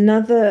 there's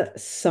another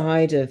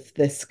side of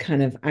this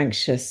kind of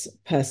anxious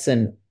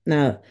person.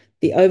 Now,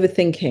 the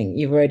overthinking,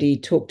 you've already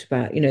talked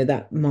about,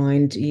 that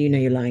mind,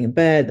 you're lying in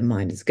bed, the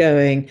mind is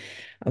going,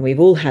 and we've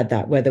all had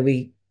that, whether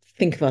we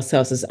think of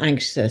ourselves as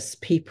anxious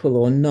people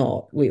or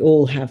not, we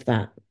all have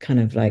that kind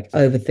of like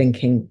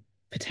overthinking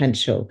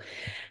potential.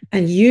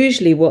 And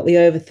usually what the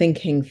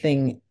overthinking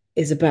thing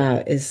is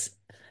about is,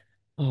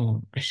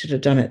 oh, I should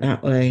have done it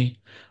that way.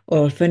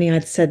 Or if only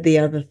I'd said the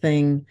other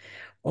thing.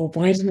 Or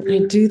why didn't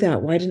I do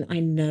that? Why didn't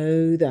I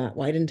know that?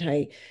 Why didn't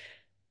I,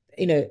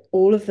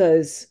 all of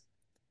those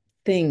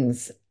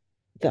things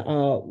that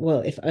are,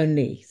 well, if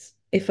only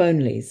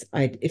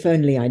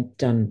I'd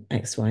done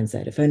X, Y, and Z,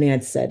 if only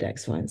I'd said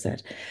X, Y, and Z.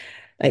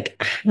 Like,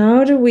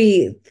 how do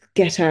we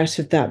get out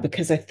of that?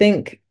 Because I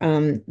think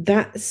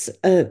that's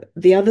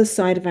the other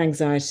side of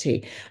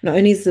anxiety. Not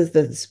only is there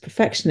this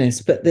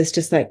perfectionist, but there's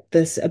just like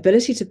this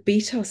ability to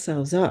beat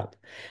ourselves up.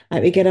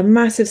 Like we get a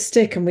massive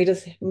stick and we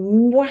just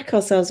whack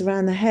ourselves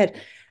around the head,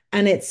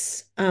 and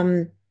it's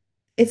yeah,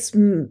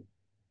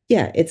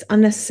 it's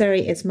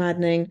unnecessary, it's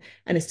maddening,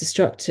 and it's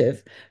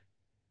destructive.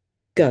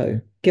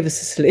 Go, give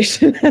us a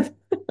solution.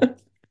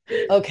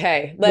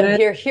 Okay,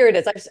 Where, here it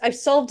is. I've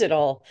solved it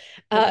all.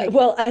 okay,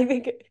 Well, I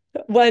think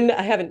one,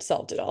 I haven't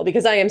solved it all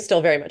because I am still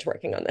very much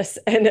working on this,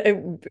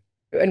 and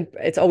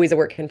it's always a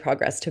work in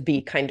progress to be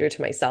kinder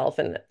to myself.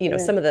 And yeah.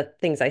 some of the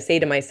things I say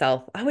to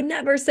myself, I would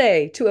never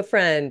say to a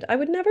friend. I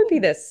would never be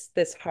this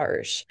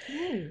harsh.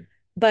 No.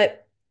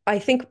 But I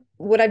think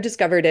what I've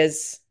discovered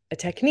is a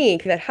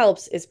technique that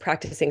helps is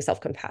practicing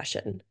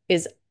self-compassion,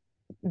 is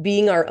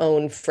being our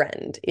own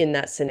friend in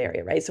that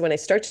scenario, right? So when I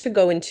start to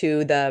go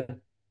into the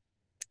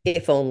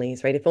if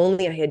onlys, right? If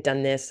only I had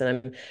done this and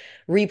I'm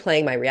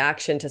replaying my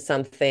reaction to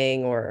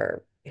something,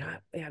 or,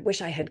 I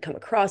wish I had come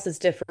across as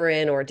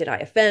different, or did I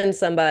offend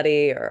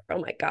somebody, or, oh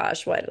my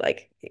gosh, what,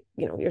 like,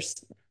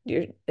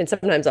 and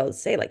sometimes I'll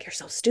say, like, you're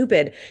so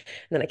stupid. And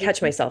then I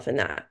catch myself in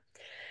that.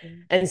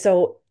 And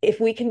so if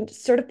we can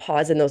sort of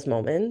pause in those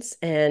moments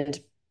and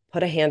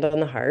put a hand on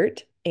the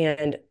heart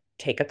and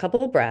take a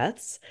couple of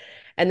breaths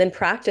and then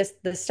practice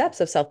the steps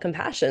of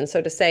self-compassion.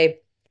 So to say,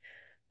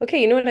 okay,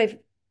 you know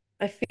what?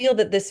 I feel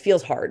that this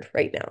feels hard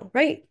right now,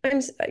 right?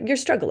 You're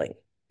struggling,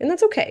 and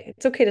that's okay.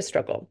 It's okay to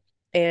struggle.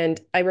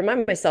 And I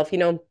remind myself,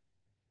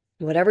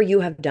 whatever you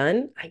have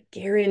done, I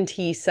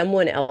guarantee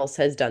someone else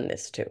has done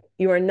this too.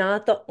 You are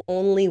not the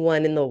only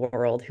one in the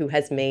world who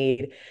has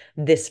made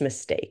this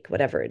mistake,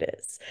 whatever it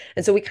is.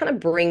 And so we kind of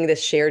bring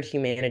this shared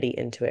humanity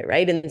into it,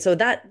 right? And so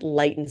that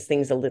lightens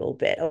things a little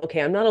bit.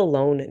 Okay, I'm not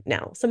alone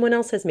now. Someone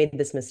else has made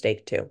this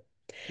mistake too.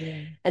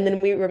 Yeah. And then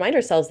we remind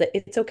ourselves that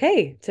it's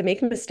okay to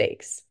make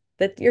mistakes,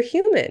 that you're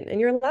human and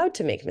you're allowed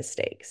to make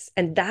mistakes.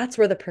 And that's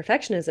where the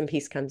perfectionism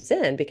piece comes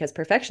in, because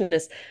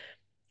perfectionists,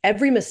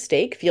 every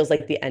mistake feels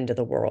like the end of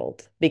the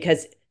world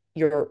because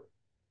you're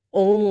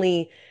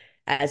only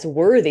as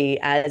worthy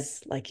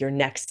as like your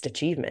next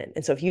achievement.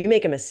 And so if you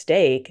make a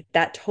mistake,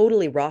 that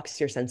totally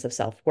rocks your sense of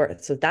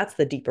self-worth. So that's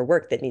the deeper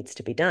work that needs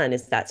to be done,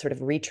 is that sort of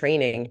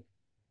retraining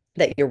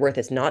that your worth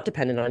is not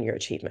dependent on your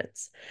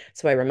achievements.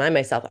 So I remind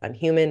myself, I'm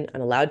human, I'm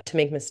allowed to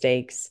make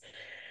mistakes.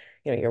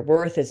 Your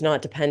worth is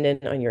not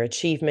dependent on your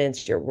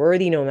achievements. You're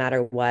worthy no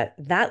matter what.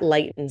 That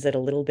lightens it a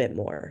little bit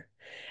more.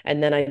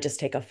 And then I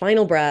just take a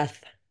final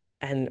breath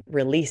and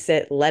release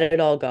it, let it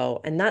all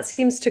go. And that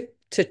seems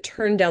to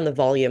turn down the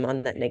volume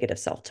on that negative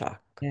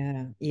self-talk.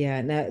 Yeah,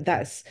 yeah, no,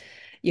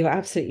 you're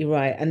absolutely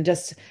right.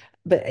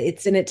 But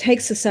it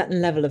takes a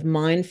certain level of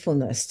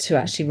mindfulness to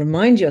actually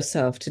remind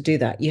yourself to do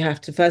that. You have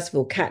to, first of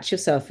all, catch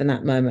yourself in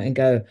that moment and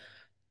go,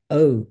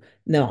 oh,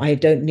 no, I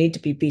don't need to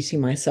be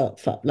beating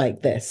myself up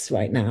like this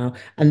right now.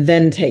 And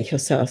then take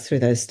yourself through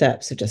those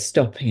steps of just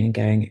stopping and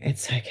going,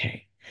 it's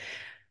okay.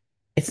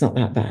 It's not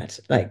that bad.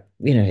 Like,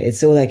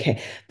 it's all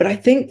okay. But I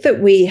think that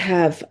we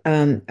have,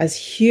 as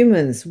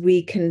humans,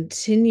 we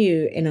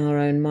continue in our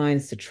own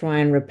minds to try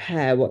and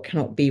repair what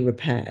cannot be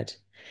repaired.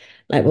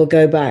 Like we'll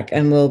go back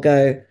and we'll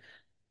go,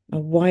 oh,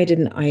 why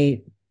didn't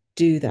I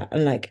do that?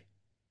 And like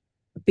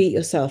beat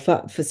yourself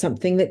up for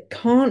something that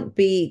can't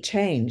be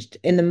changed.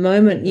 In the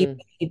moment you Mhm.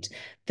 made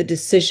the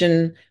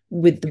decision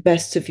with the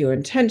best of your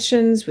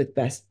intentions, with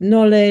best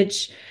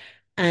knowledge,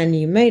 and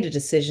you made a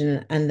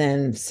decision, and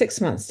then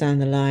 6 months down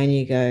the line,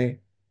 you go,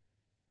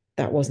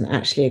 that wasn't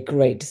actually a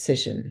great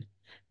decision.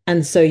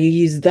 And so you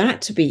use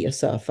that to beat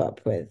yourself up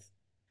with.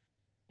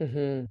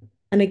 Mhm.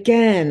 And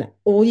again,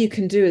 all you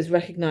can do is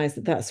recognize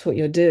that that's what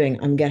you're doing.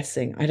 I'm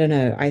guessing. I don't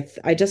know.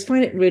 I just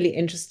find it really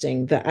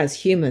interesting that as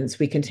humans,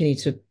 we continue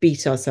to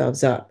beat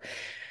ourselves up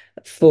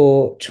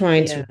for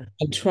Yeah.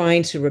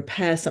 trying to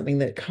repair something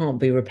that can't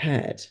be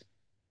repaired.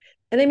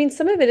 And I mean,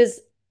 some of it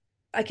is,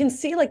 I can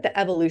see like the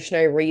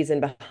evolutionary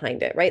reason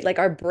behind it, right? Like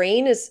our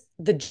brain is,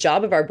 the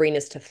job of our brain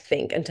is to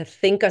think and to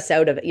think us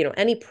out of,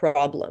 any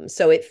problem.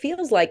 So it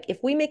feels like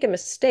if we make a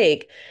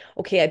mistake,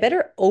 okay, I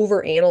better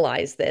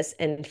overanalyze this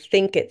and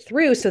think it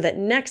through so that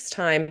next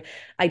time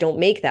I don't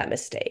make that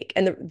mistake.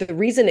 And the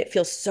reason it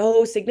feels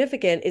so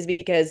significant is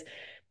because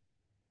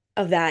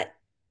of that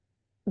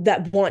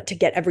want to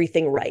get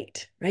everything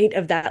right?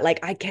 Of that, like,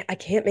 I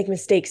can't make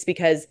mistakes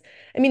because,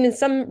 I mean, in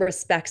some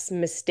respects,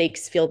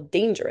 mistakes feel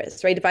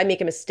dangerous, right? If I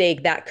make a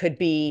mistake, that could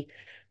be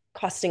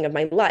costing of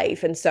my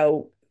life. And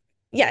so,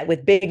 yeah,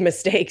 with big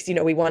mistakes,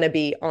 we want to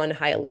be on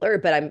high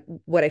alert. But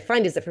what I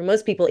find is that for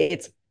most people,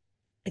 it's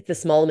the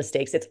small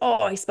mistakes. It's, oh,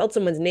 I spelled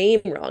someone's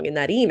name wrong in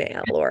that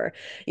email, or,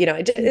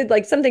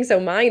 like something so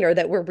minor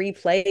that we're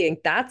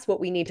replaying. That's what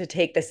we need to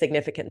take the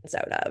significance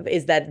out of,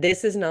 is that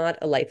this is not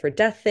a life or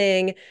death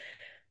thing,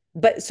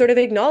 but sort of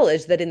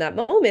acknowledge that in that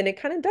moment, it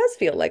kind of does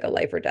feel like a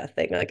life or death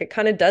thing. Like it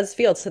kind of does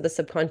feel to the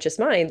subconscious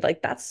mind,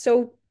 like that's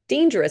so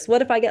dangerous.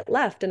 What if I get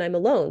left and I'm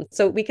alone?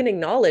 So we can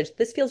acknowledge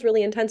this feels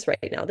really intense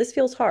right now. This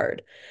feels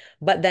hard.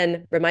 But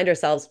then remind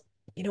ourselves,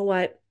 you know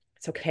what?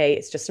 It's okay.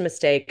 It's just a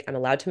mistake. I'm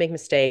allowed to make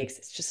mistakes.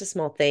 It's just a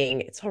small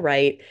thing. It's all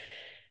right.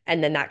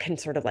 And then that can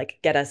sort of like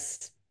get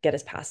us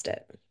past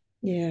it.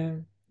 Yeah,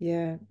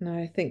 yeah. No,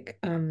 I think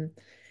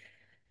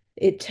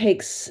it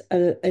takes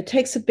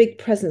a big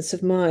presence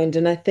of mind,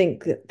 and I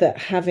think that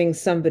having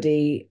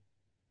somebody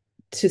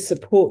to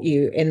support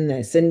you in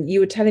this. And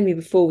you were telling me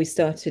before we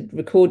started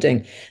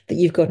recording that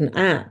you've got an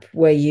app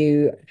where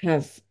you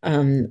have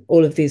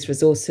all of these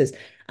resources.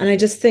 And I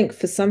just think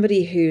for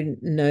somebody who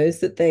knows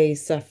that they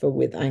suffer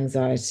with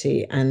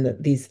anxiety and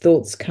that these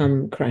thoughts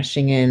come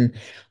crashing in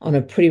on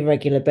a pretty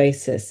regular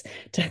basis,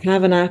 to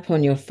have an app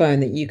on your phone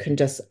that you can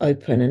just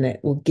open and it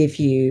will give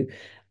you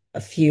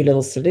a few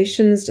little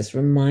solutions, just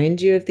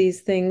remind you of these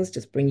things,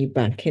 just bring you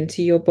back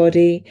into your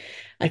body,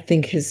 I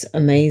think is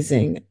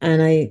amazing.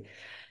 And I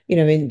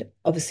mean,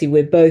 obviously,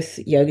 we're both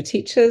yoga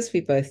teachers.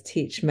 We both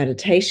teach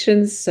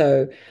meditations.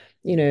 So,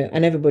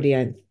 and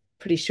I'm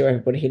pretty sure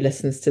everybody who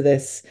listens to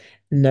this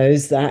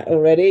knows that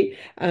already.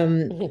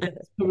 And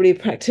is probably a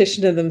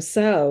practitioner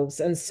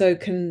themselves. And so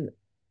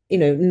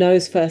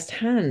knows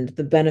firsthand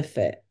the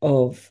benefit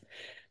of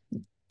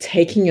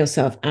taking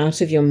yourself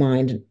out of your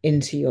mind and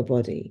into your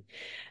body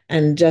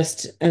and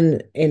just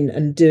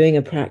and doing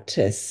a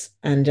practice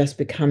and just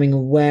becoming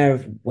aware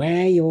of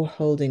where you're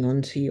holding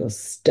on to your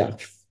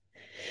stuff,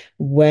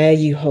 where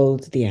you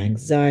hold the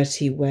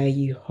anxiety, where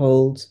you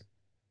hold,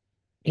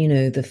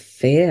 the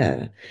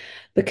fear,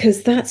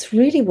 because that's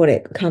really what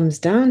it comes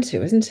down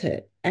to, isn't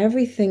it?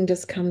 Everything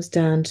just comes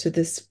down to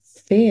this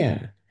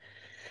fear.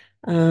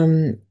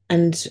 And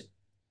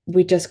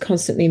we're just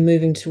constantly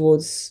moving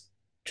towards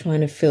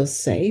trying to feel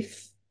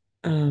safe.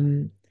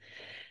 Um,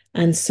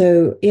 and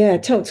so, yeah,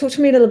 talk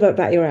to me a little bit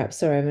about your app.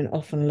 Sorry, I'm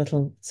off on a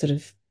little sort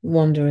of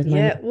wander with my.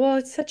 Yeah, well,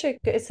 it's such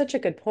a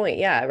good point.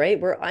 Yeah,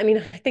 right. I mean,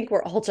 I think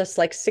we're all just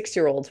like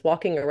 6-year-olds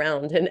walking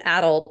around in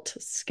adult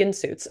skin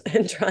suits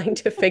and trying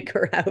to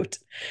figure out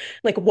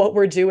like what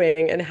we're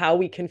doing and how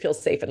we can feel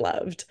safe and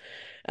loved.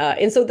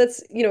 And so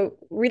that's,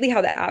 really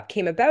how the app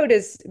came about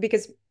is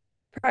because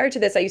prior to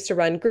this, I used to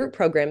run group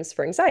programs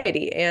for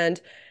anxiety. And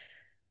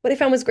what I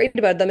found was great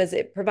about them is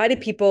it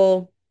provided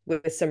people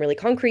with some really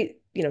concrete,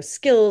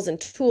 skills and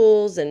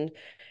tools and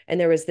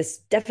there was this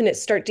definite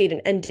start date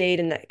and end date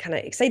and that kind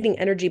of exciting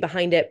energy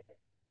behind it.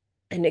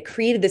 And it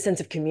created this sense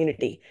of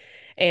community.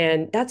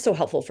 And that's so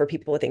helpful for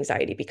people with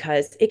anxiety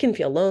because it can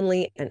feel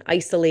lonely and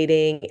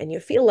isolating. And you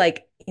feel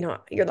like,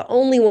 you're the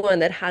only one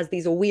that has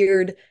these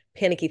weird,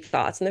 panicky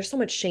thoughts. And there's so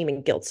much shame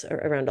and guilt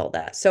around all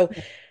that. So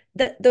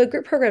the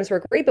group programs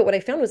were great. But what I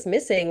found was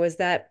missing was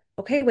that,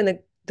 okay, when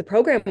the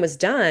program was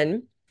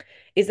done,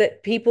 is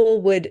that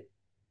people would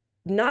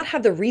not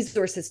have the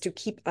resources to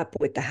keep up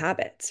with the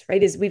habits,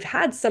 right? Is we've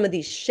had some of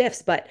these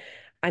shifts, but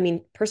I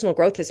mean, personal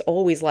growth is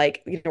always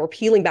like, we're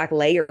peeling back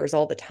layers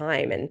all the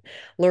time and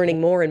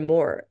learning more and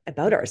more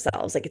about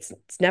ourselves. Like it's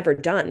never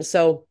done.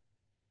 So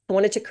I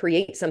wanted to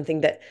create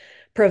something that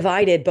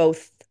provided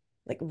both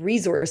like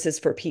resources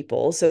for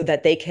people so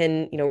that they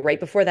can, right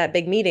before that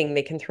big meeting,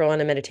 they can throw on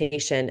a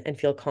meditation and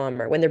feel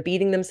calmer. When they're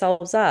beating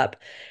themselves up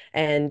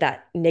and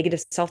that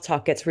negative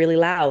self-talk gets really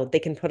loud, they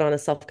can put on a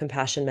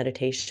self-compassion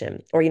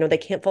meditation. Or, they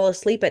can't fall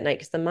asleep at night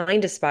because the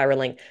mind is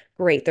spiraling.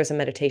 Great, there's a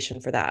meditation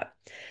for that.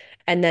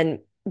 And then,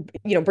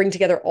 bring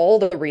together all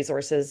the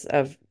resources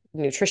of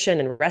nutrition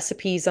and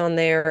recipes on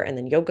there, and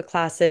then yoga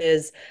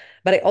classes.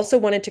 But I also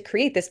wanted to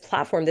create this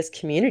platform, this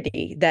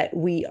community that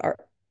we are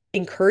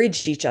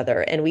encouraged each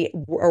other and we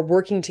are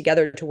working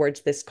together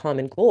towards this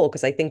common goal.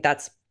 Because I think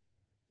that's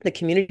the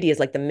community is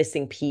like the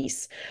missing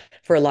piece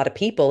for a lot of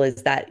people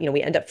is that,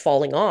 we end up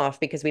falling off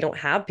because we don't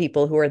have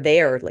people who are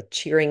there like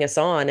cheering us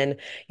on. And,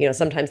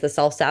 sometimes the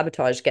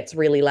self-sabotage gets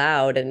really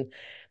loud and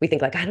we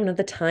think like, I don't have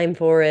the time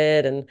for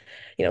it. And,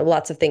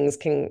 lots of things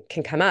can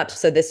come up.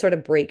 So this sort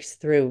of breaks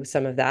through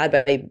some of that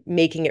by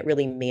making it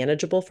really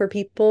manageable for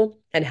people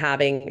and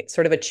having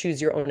sort of a choose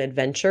your own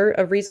adventure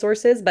of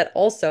resources, but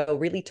also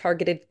really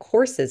targeted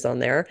courses on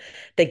there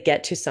that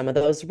get to some of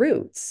those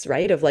roots,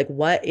 right? Of like,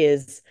 what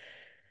is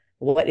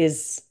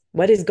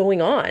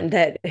going on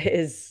that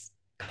is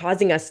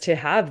causing us to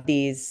have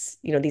these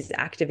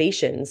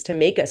activations to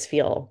make us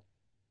feel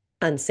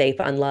unsafe,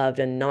 unloved,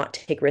 and not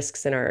take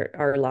risks in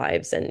our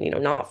lives and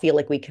not feel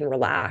like we can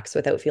relax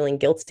without feeling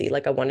guilty.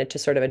 Like I wanted to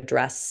sort of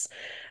address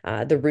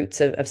the roots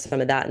of some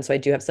of that. And so I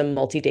do have some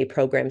multi-day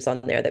programs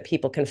on there that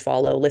people can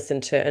follow, listen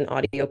to an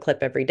audio clip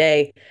every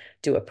day,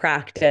 do a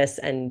practice,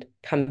 and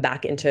come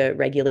back into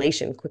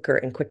regulation quicker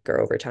and quicker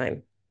over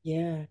time.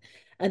 Yeah.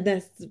 And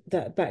that's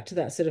that back to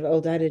that sort of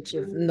old adage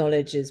of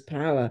knowledge is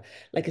power.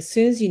 Like as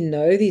soon as you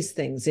know these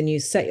things and you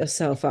set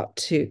yourself up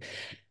to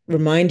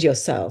remind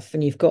yourself,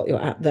 and you've got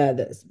your app there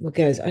that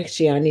goes,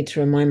 actually, I need to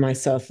remind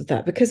myself of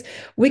that, because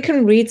we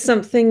can read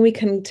something, we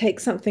can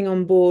take something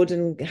on board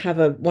and have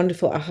a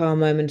wonderful aha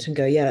moment and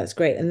go, yeah, that's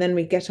great. And then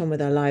we get on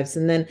with our lives.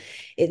 And then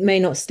it may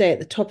not stay at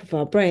the top of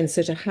our brain.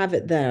 So to have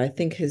it there, I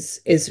think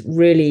is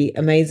really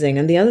amazing.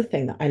 And the other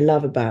thing that I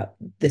love about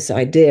this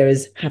idea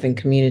is having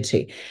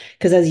community.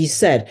 Because as you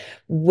said,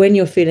 when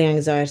you're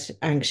feeling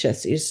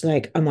anxious, it's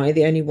like, am I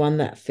the only one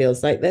that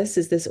feels like this?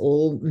 Is this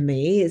all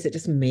me? Is it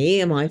just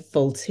me? Am I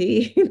faulty?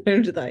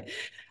 Did I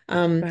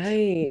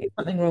Right.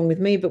 something wrong with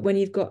me? But when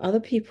you've got other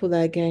people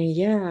there going,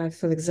 yeah, I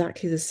feel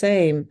exactly the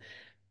same,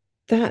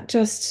 that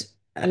just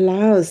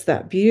allows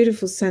that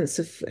beautiful sense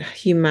of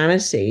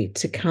humanity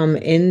to come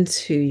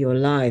into your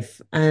life.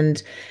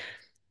 And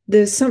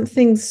there's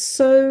something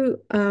so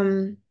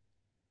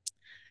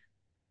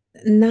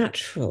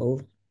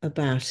natural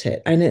about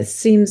it, and it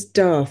seems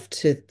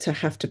daft to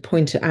have to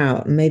point it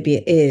out. Maybe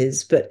it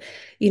is, but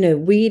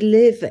we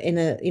live in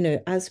a,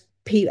 as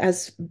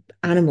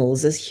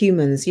animals, as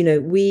humans,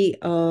 we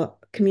are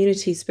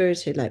community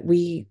spirited. Like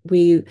we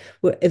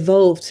were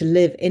evolved to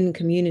live in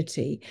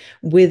community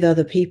with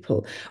other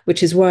people,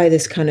 which is why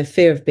this kind of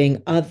fear of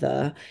being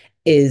other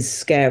is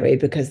scary,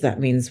 because that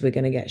means we're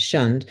going to get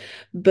shunned.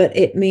 But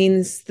it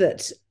means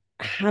that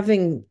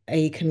having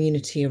a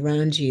community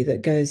around you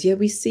that goes, yeah,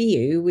 we see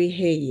you, we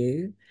hear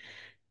you,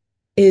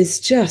 is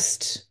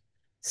just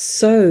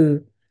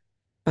so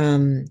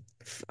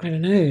I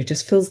don't know,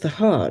 just fills the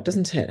heart,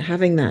 doesn't it?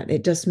 Having that,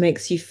 it just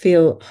makes you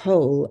feel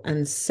whole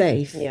and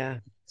safe. Yeah.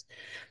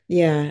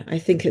 Yeah, I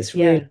think it's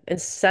really. Yeah.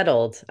 And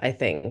settled, I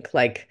think.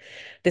 Like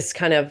this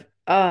kind of,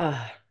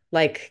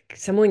 like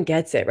someone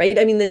gets it, right?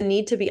 I mean, the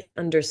need to be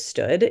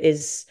understood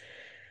is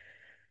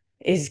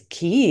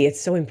key.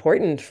 It's so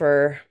important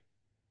for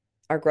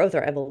our growth,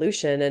 our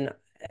evolution. And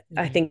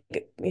I Yeah. think,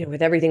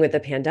 with everything with the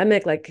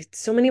pandemic, like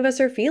so many of us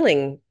are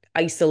feeling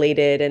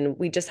isolated and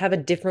we just have a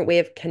different way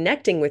of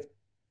connecting with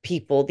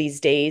people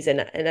these days.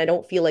 And I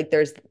don't feel like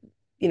there's,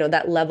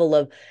 that level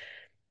of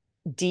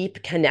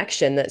deep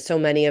connection that so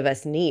many of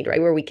us need,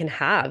 right? Where we can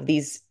have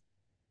these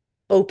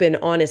open,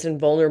 honest, and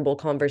vulnerable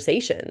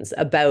conversations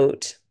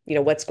about,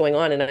 what's going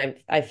on. And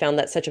I've found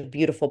that such a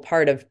beautiful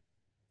part of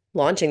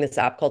launching this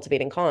app,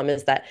 Cultivating Calm,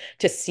 is that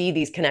to see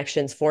these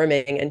connections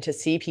forming and to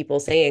see people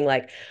saying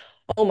like,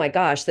 oh my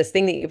gosh, this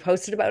thing that you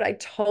posted about, I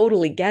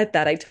totally get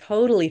that. I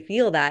totally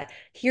feel that.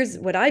 Here's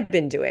what I've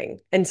been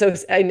doing. And so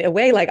in a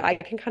way, like I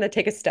can kind of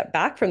take a step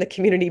back from the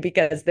community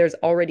because there's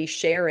already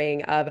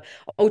sharing of,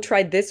 oh,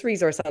 tried this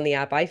resource on the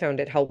app. I found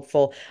it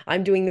helpful.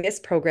 I'm doing this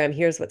program.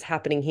 Here's what's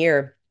happening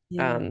here.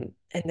 Yeah.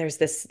 And there's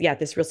this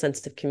real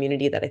sense of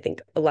community that I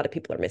think a lot of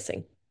people are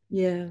missing.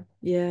 Yeah,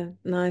 yeah.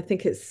 No, I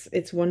think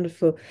it's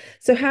wonderful.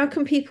 So how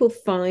can people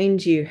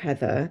find you,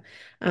 Heather?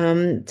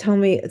 Tell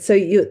me, so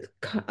you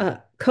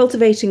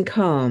Cultivating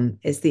Calm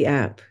is the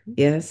app,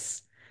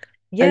 yes?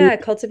 And Yeah,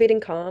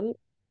 Cultivating Calm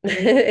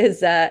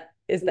is the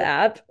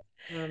app.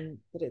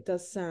 but it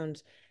does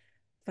sound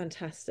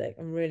fantastic.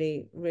 I'm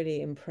really,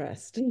 really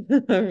impressed.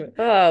 Oh,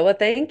 well,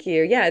 thank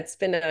you. Yeah, it's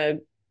been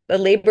a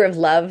labor of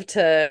love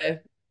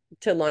to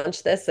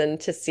launch this and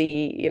to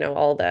see,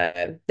 all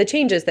the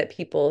changes that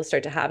people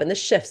start to have and the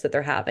shifts that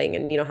they're having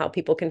and, how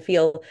people can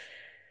feel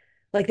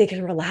like they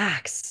can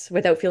relax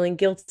without feeling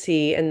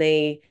guilty and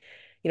they,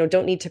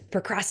 don't need to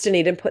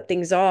procrastinate and put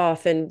things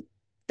off and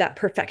that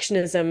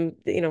perfectionism,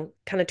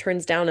 kind of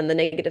turns down and the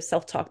negative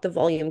self-talk, the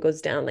volume goes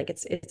down. Like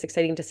it's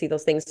exciting to see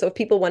those things. So if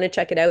people want to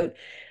check it out,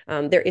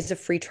 there is a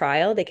free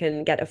trial. They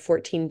can get a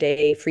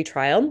 14-day free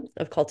trial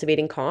of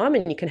Cultivating Calm,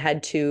 and you can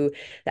head to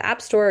the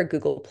App Store or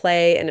Google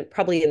Play, and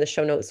probably in the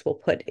show notes we'll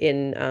put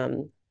in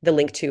the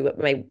link to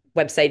my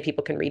website.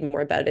 People can read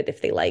more about it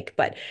if they like,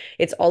 but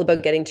it's all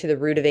about getting to the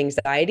root of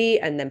anxiety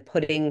and then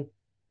putting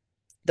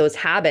those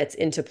habits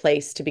into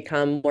place to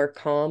become more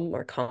calm,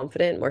 more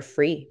confident, more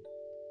free.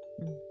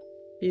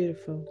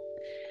 Beautiful.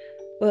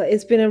 Well,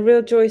 it's been a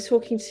real joy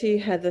talking to you,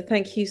 Heather.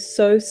 Thank you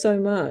so, so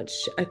much.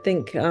 I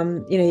think,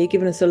 you've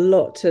given us a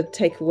lot to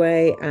take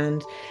away.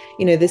 And,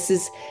 this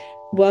is,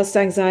 whilst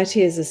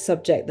anxiety is a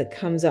subject that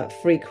comes up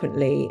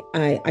frequently,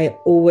 I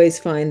always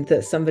find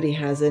that somebody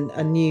has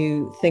a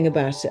new thing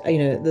about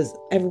it.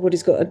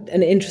 Everybody's got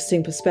an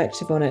interesting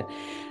perspective on it.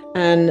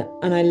 And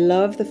I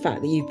love the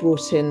fact that you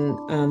brought in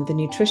the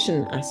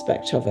nutrition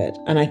aspect of it.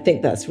 And I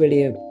think that's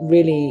really,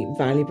 really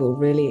valuable,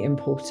 really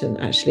important,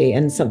 actually,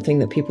 and something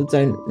that people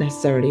don't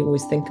necessarily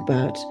always think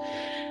about.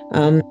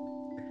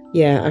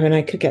 Yeah, I mean,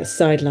 I could get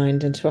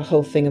sidelined into a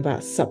whole thing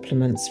about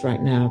supplements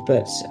right now,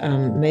 but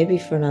maybe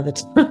for another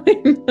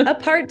time. A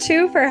part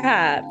two,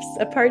 perhaps.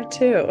 A part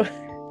two.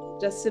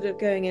 Just sort of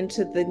going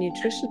into the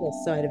nutritional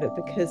side of it,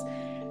 because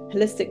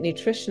holistic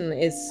nutrition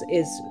is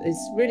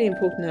really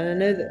important. And I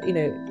know that,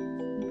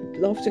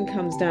 it often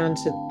comes down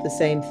to the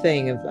same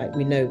thing of like,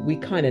 we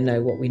kind of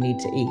know what we need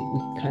to eat.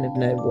 We kind of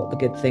know what the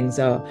good things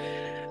are.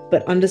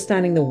 But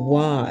understanding the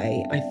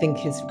why, I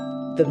think, is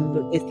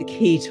the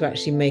key to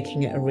actually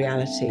making it a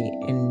reality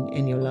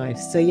in your life.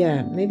 So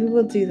yeah, maybe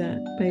we'll do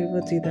that.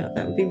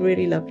 That would be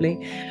really lovely.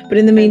 But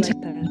in the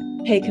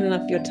meantime, taken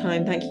enough of your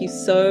time. Thank you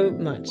so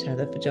much,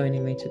 Heather, for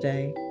joining me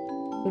today.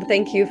 Well,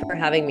 thank you for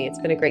having me. It's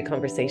been a great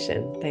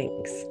conversation.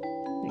 Thanks.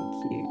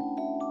 Thank you.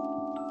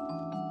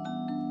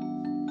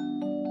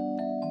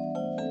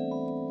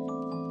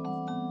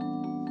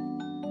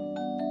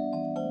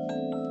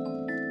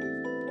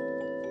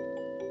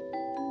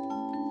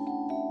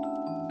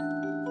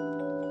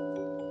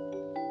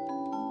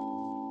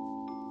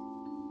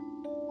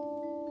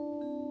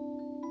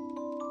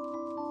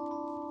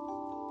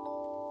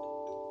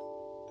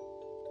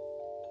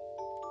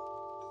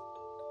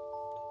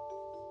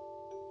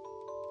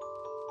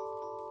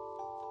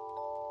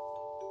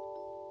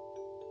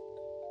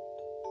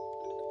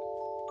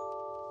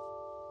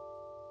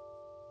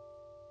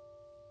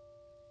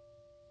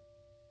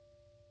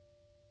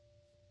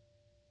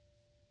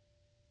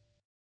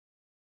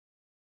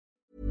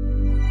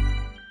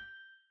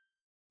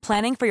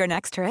 Planning for your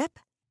next trip?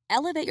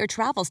 Elevate your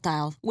travel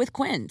style with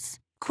Quince.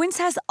 Quince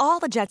has all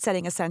the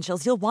jet-setting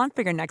essentials you'll want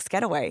for your next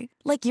getaway,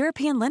 like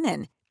European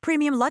linen,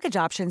 premium luggage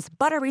options,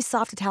 buttery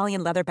soft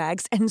Italian leather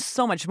bags, and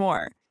so much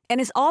more. And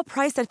is all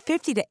priced at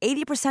 50 to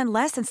 80%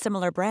 less than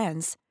similar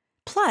brands.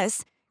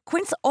 Plus,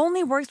 Quince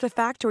only works with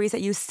factories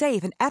that use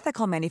safe and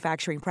ethical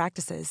manufacturing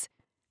practices.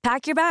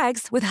 Pack your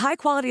bags with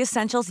high-quality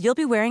essentials you'll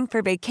be wearing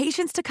for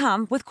vacations to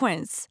come with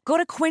Quince. Go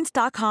to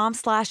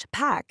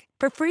quince.com/pack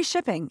for free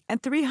shipping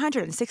and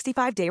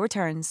 365-day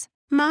returns.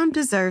 Mom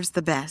deserves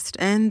the best,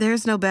 and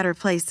there's no better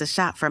place to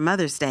shop for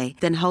Mother's Day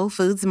than Whole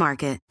Foods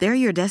Market. They're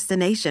your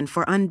destination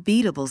for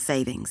unbeatable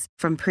savings,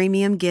 from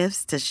premium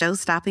gifts to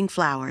show-stopping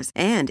flowers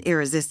and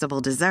irresistible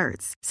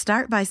desserts.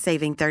 Start by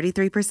saving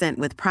 33%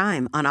 with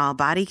Prime on all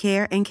body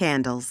care and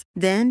candles.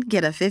 Then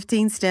get a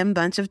 15-stem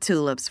bunch of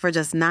tulips for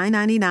just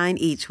 $9.99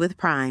 each with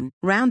Prime.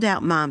 Round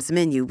out Mom's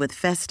menu with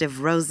festive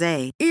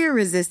rosé,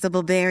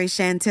 irresistible berry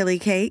chantilly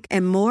cake,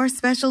 and more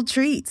special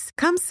treats.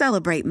 Come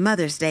celebrate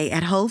Mother's Day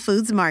at Whole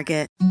Foods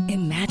Market.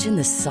 Imagine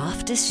the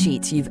softest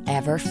sheets you've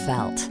ever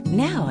felt.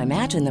 Now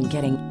imagine them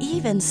getting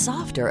even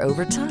softer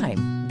over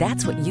time.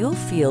 That's what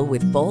you'll feel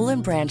with Boll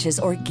 & Branch's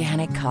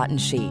organic cotton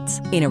sheets.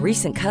 In a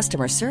recent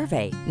customer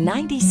survey,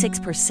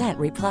 96%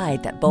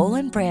 replied that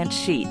Boll & Branch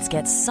sheets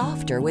get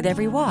softer with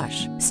every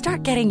wash.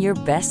 Start getting your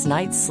best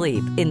night's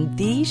sleep in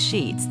these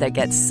sheets that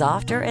get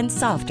softer and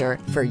softer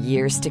for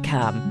years to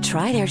come.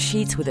 Try their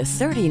sheets with a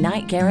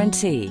 30-night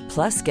guarantee.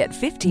 Plus, get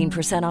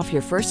 15% off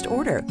your first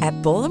order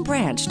at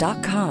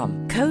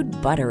bollandbranch.com. Code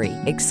BUTTERY.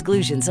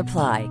 Exclusions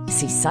apply.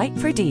 See site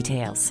for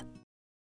details.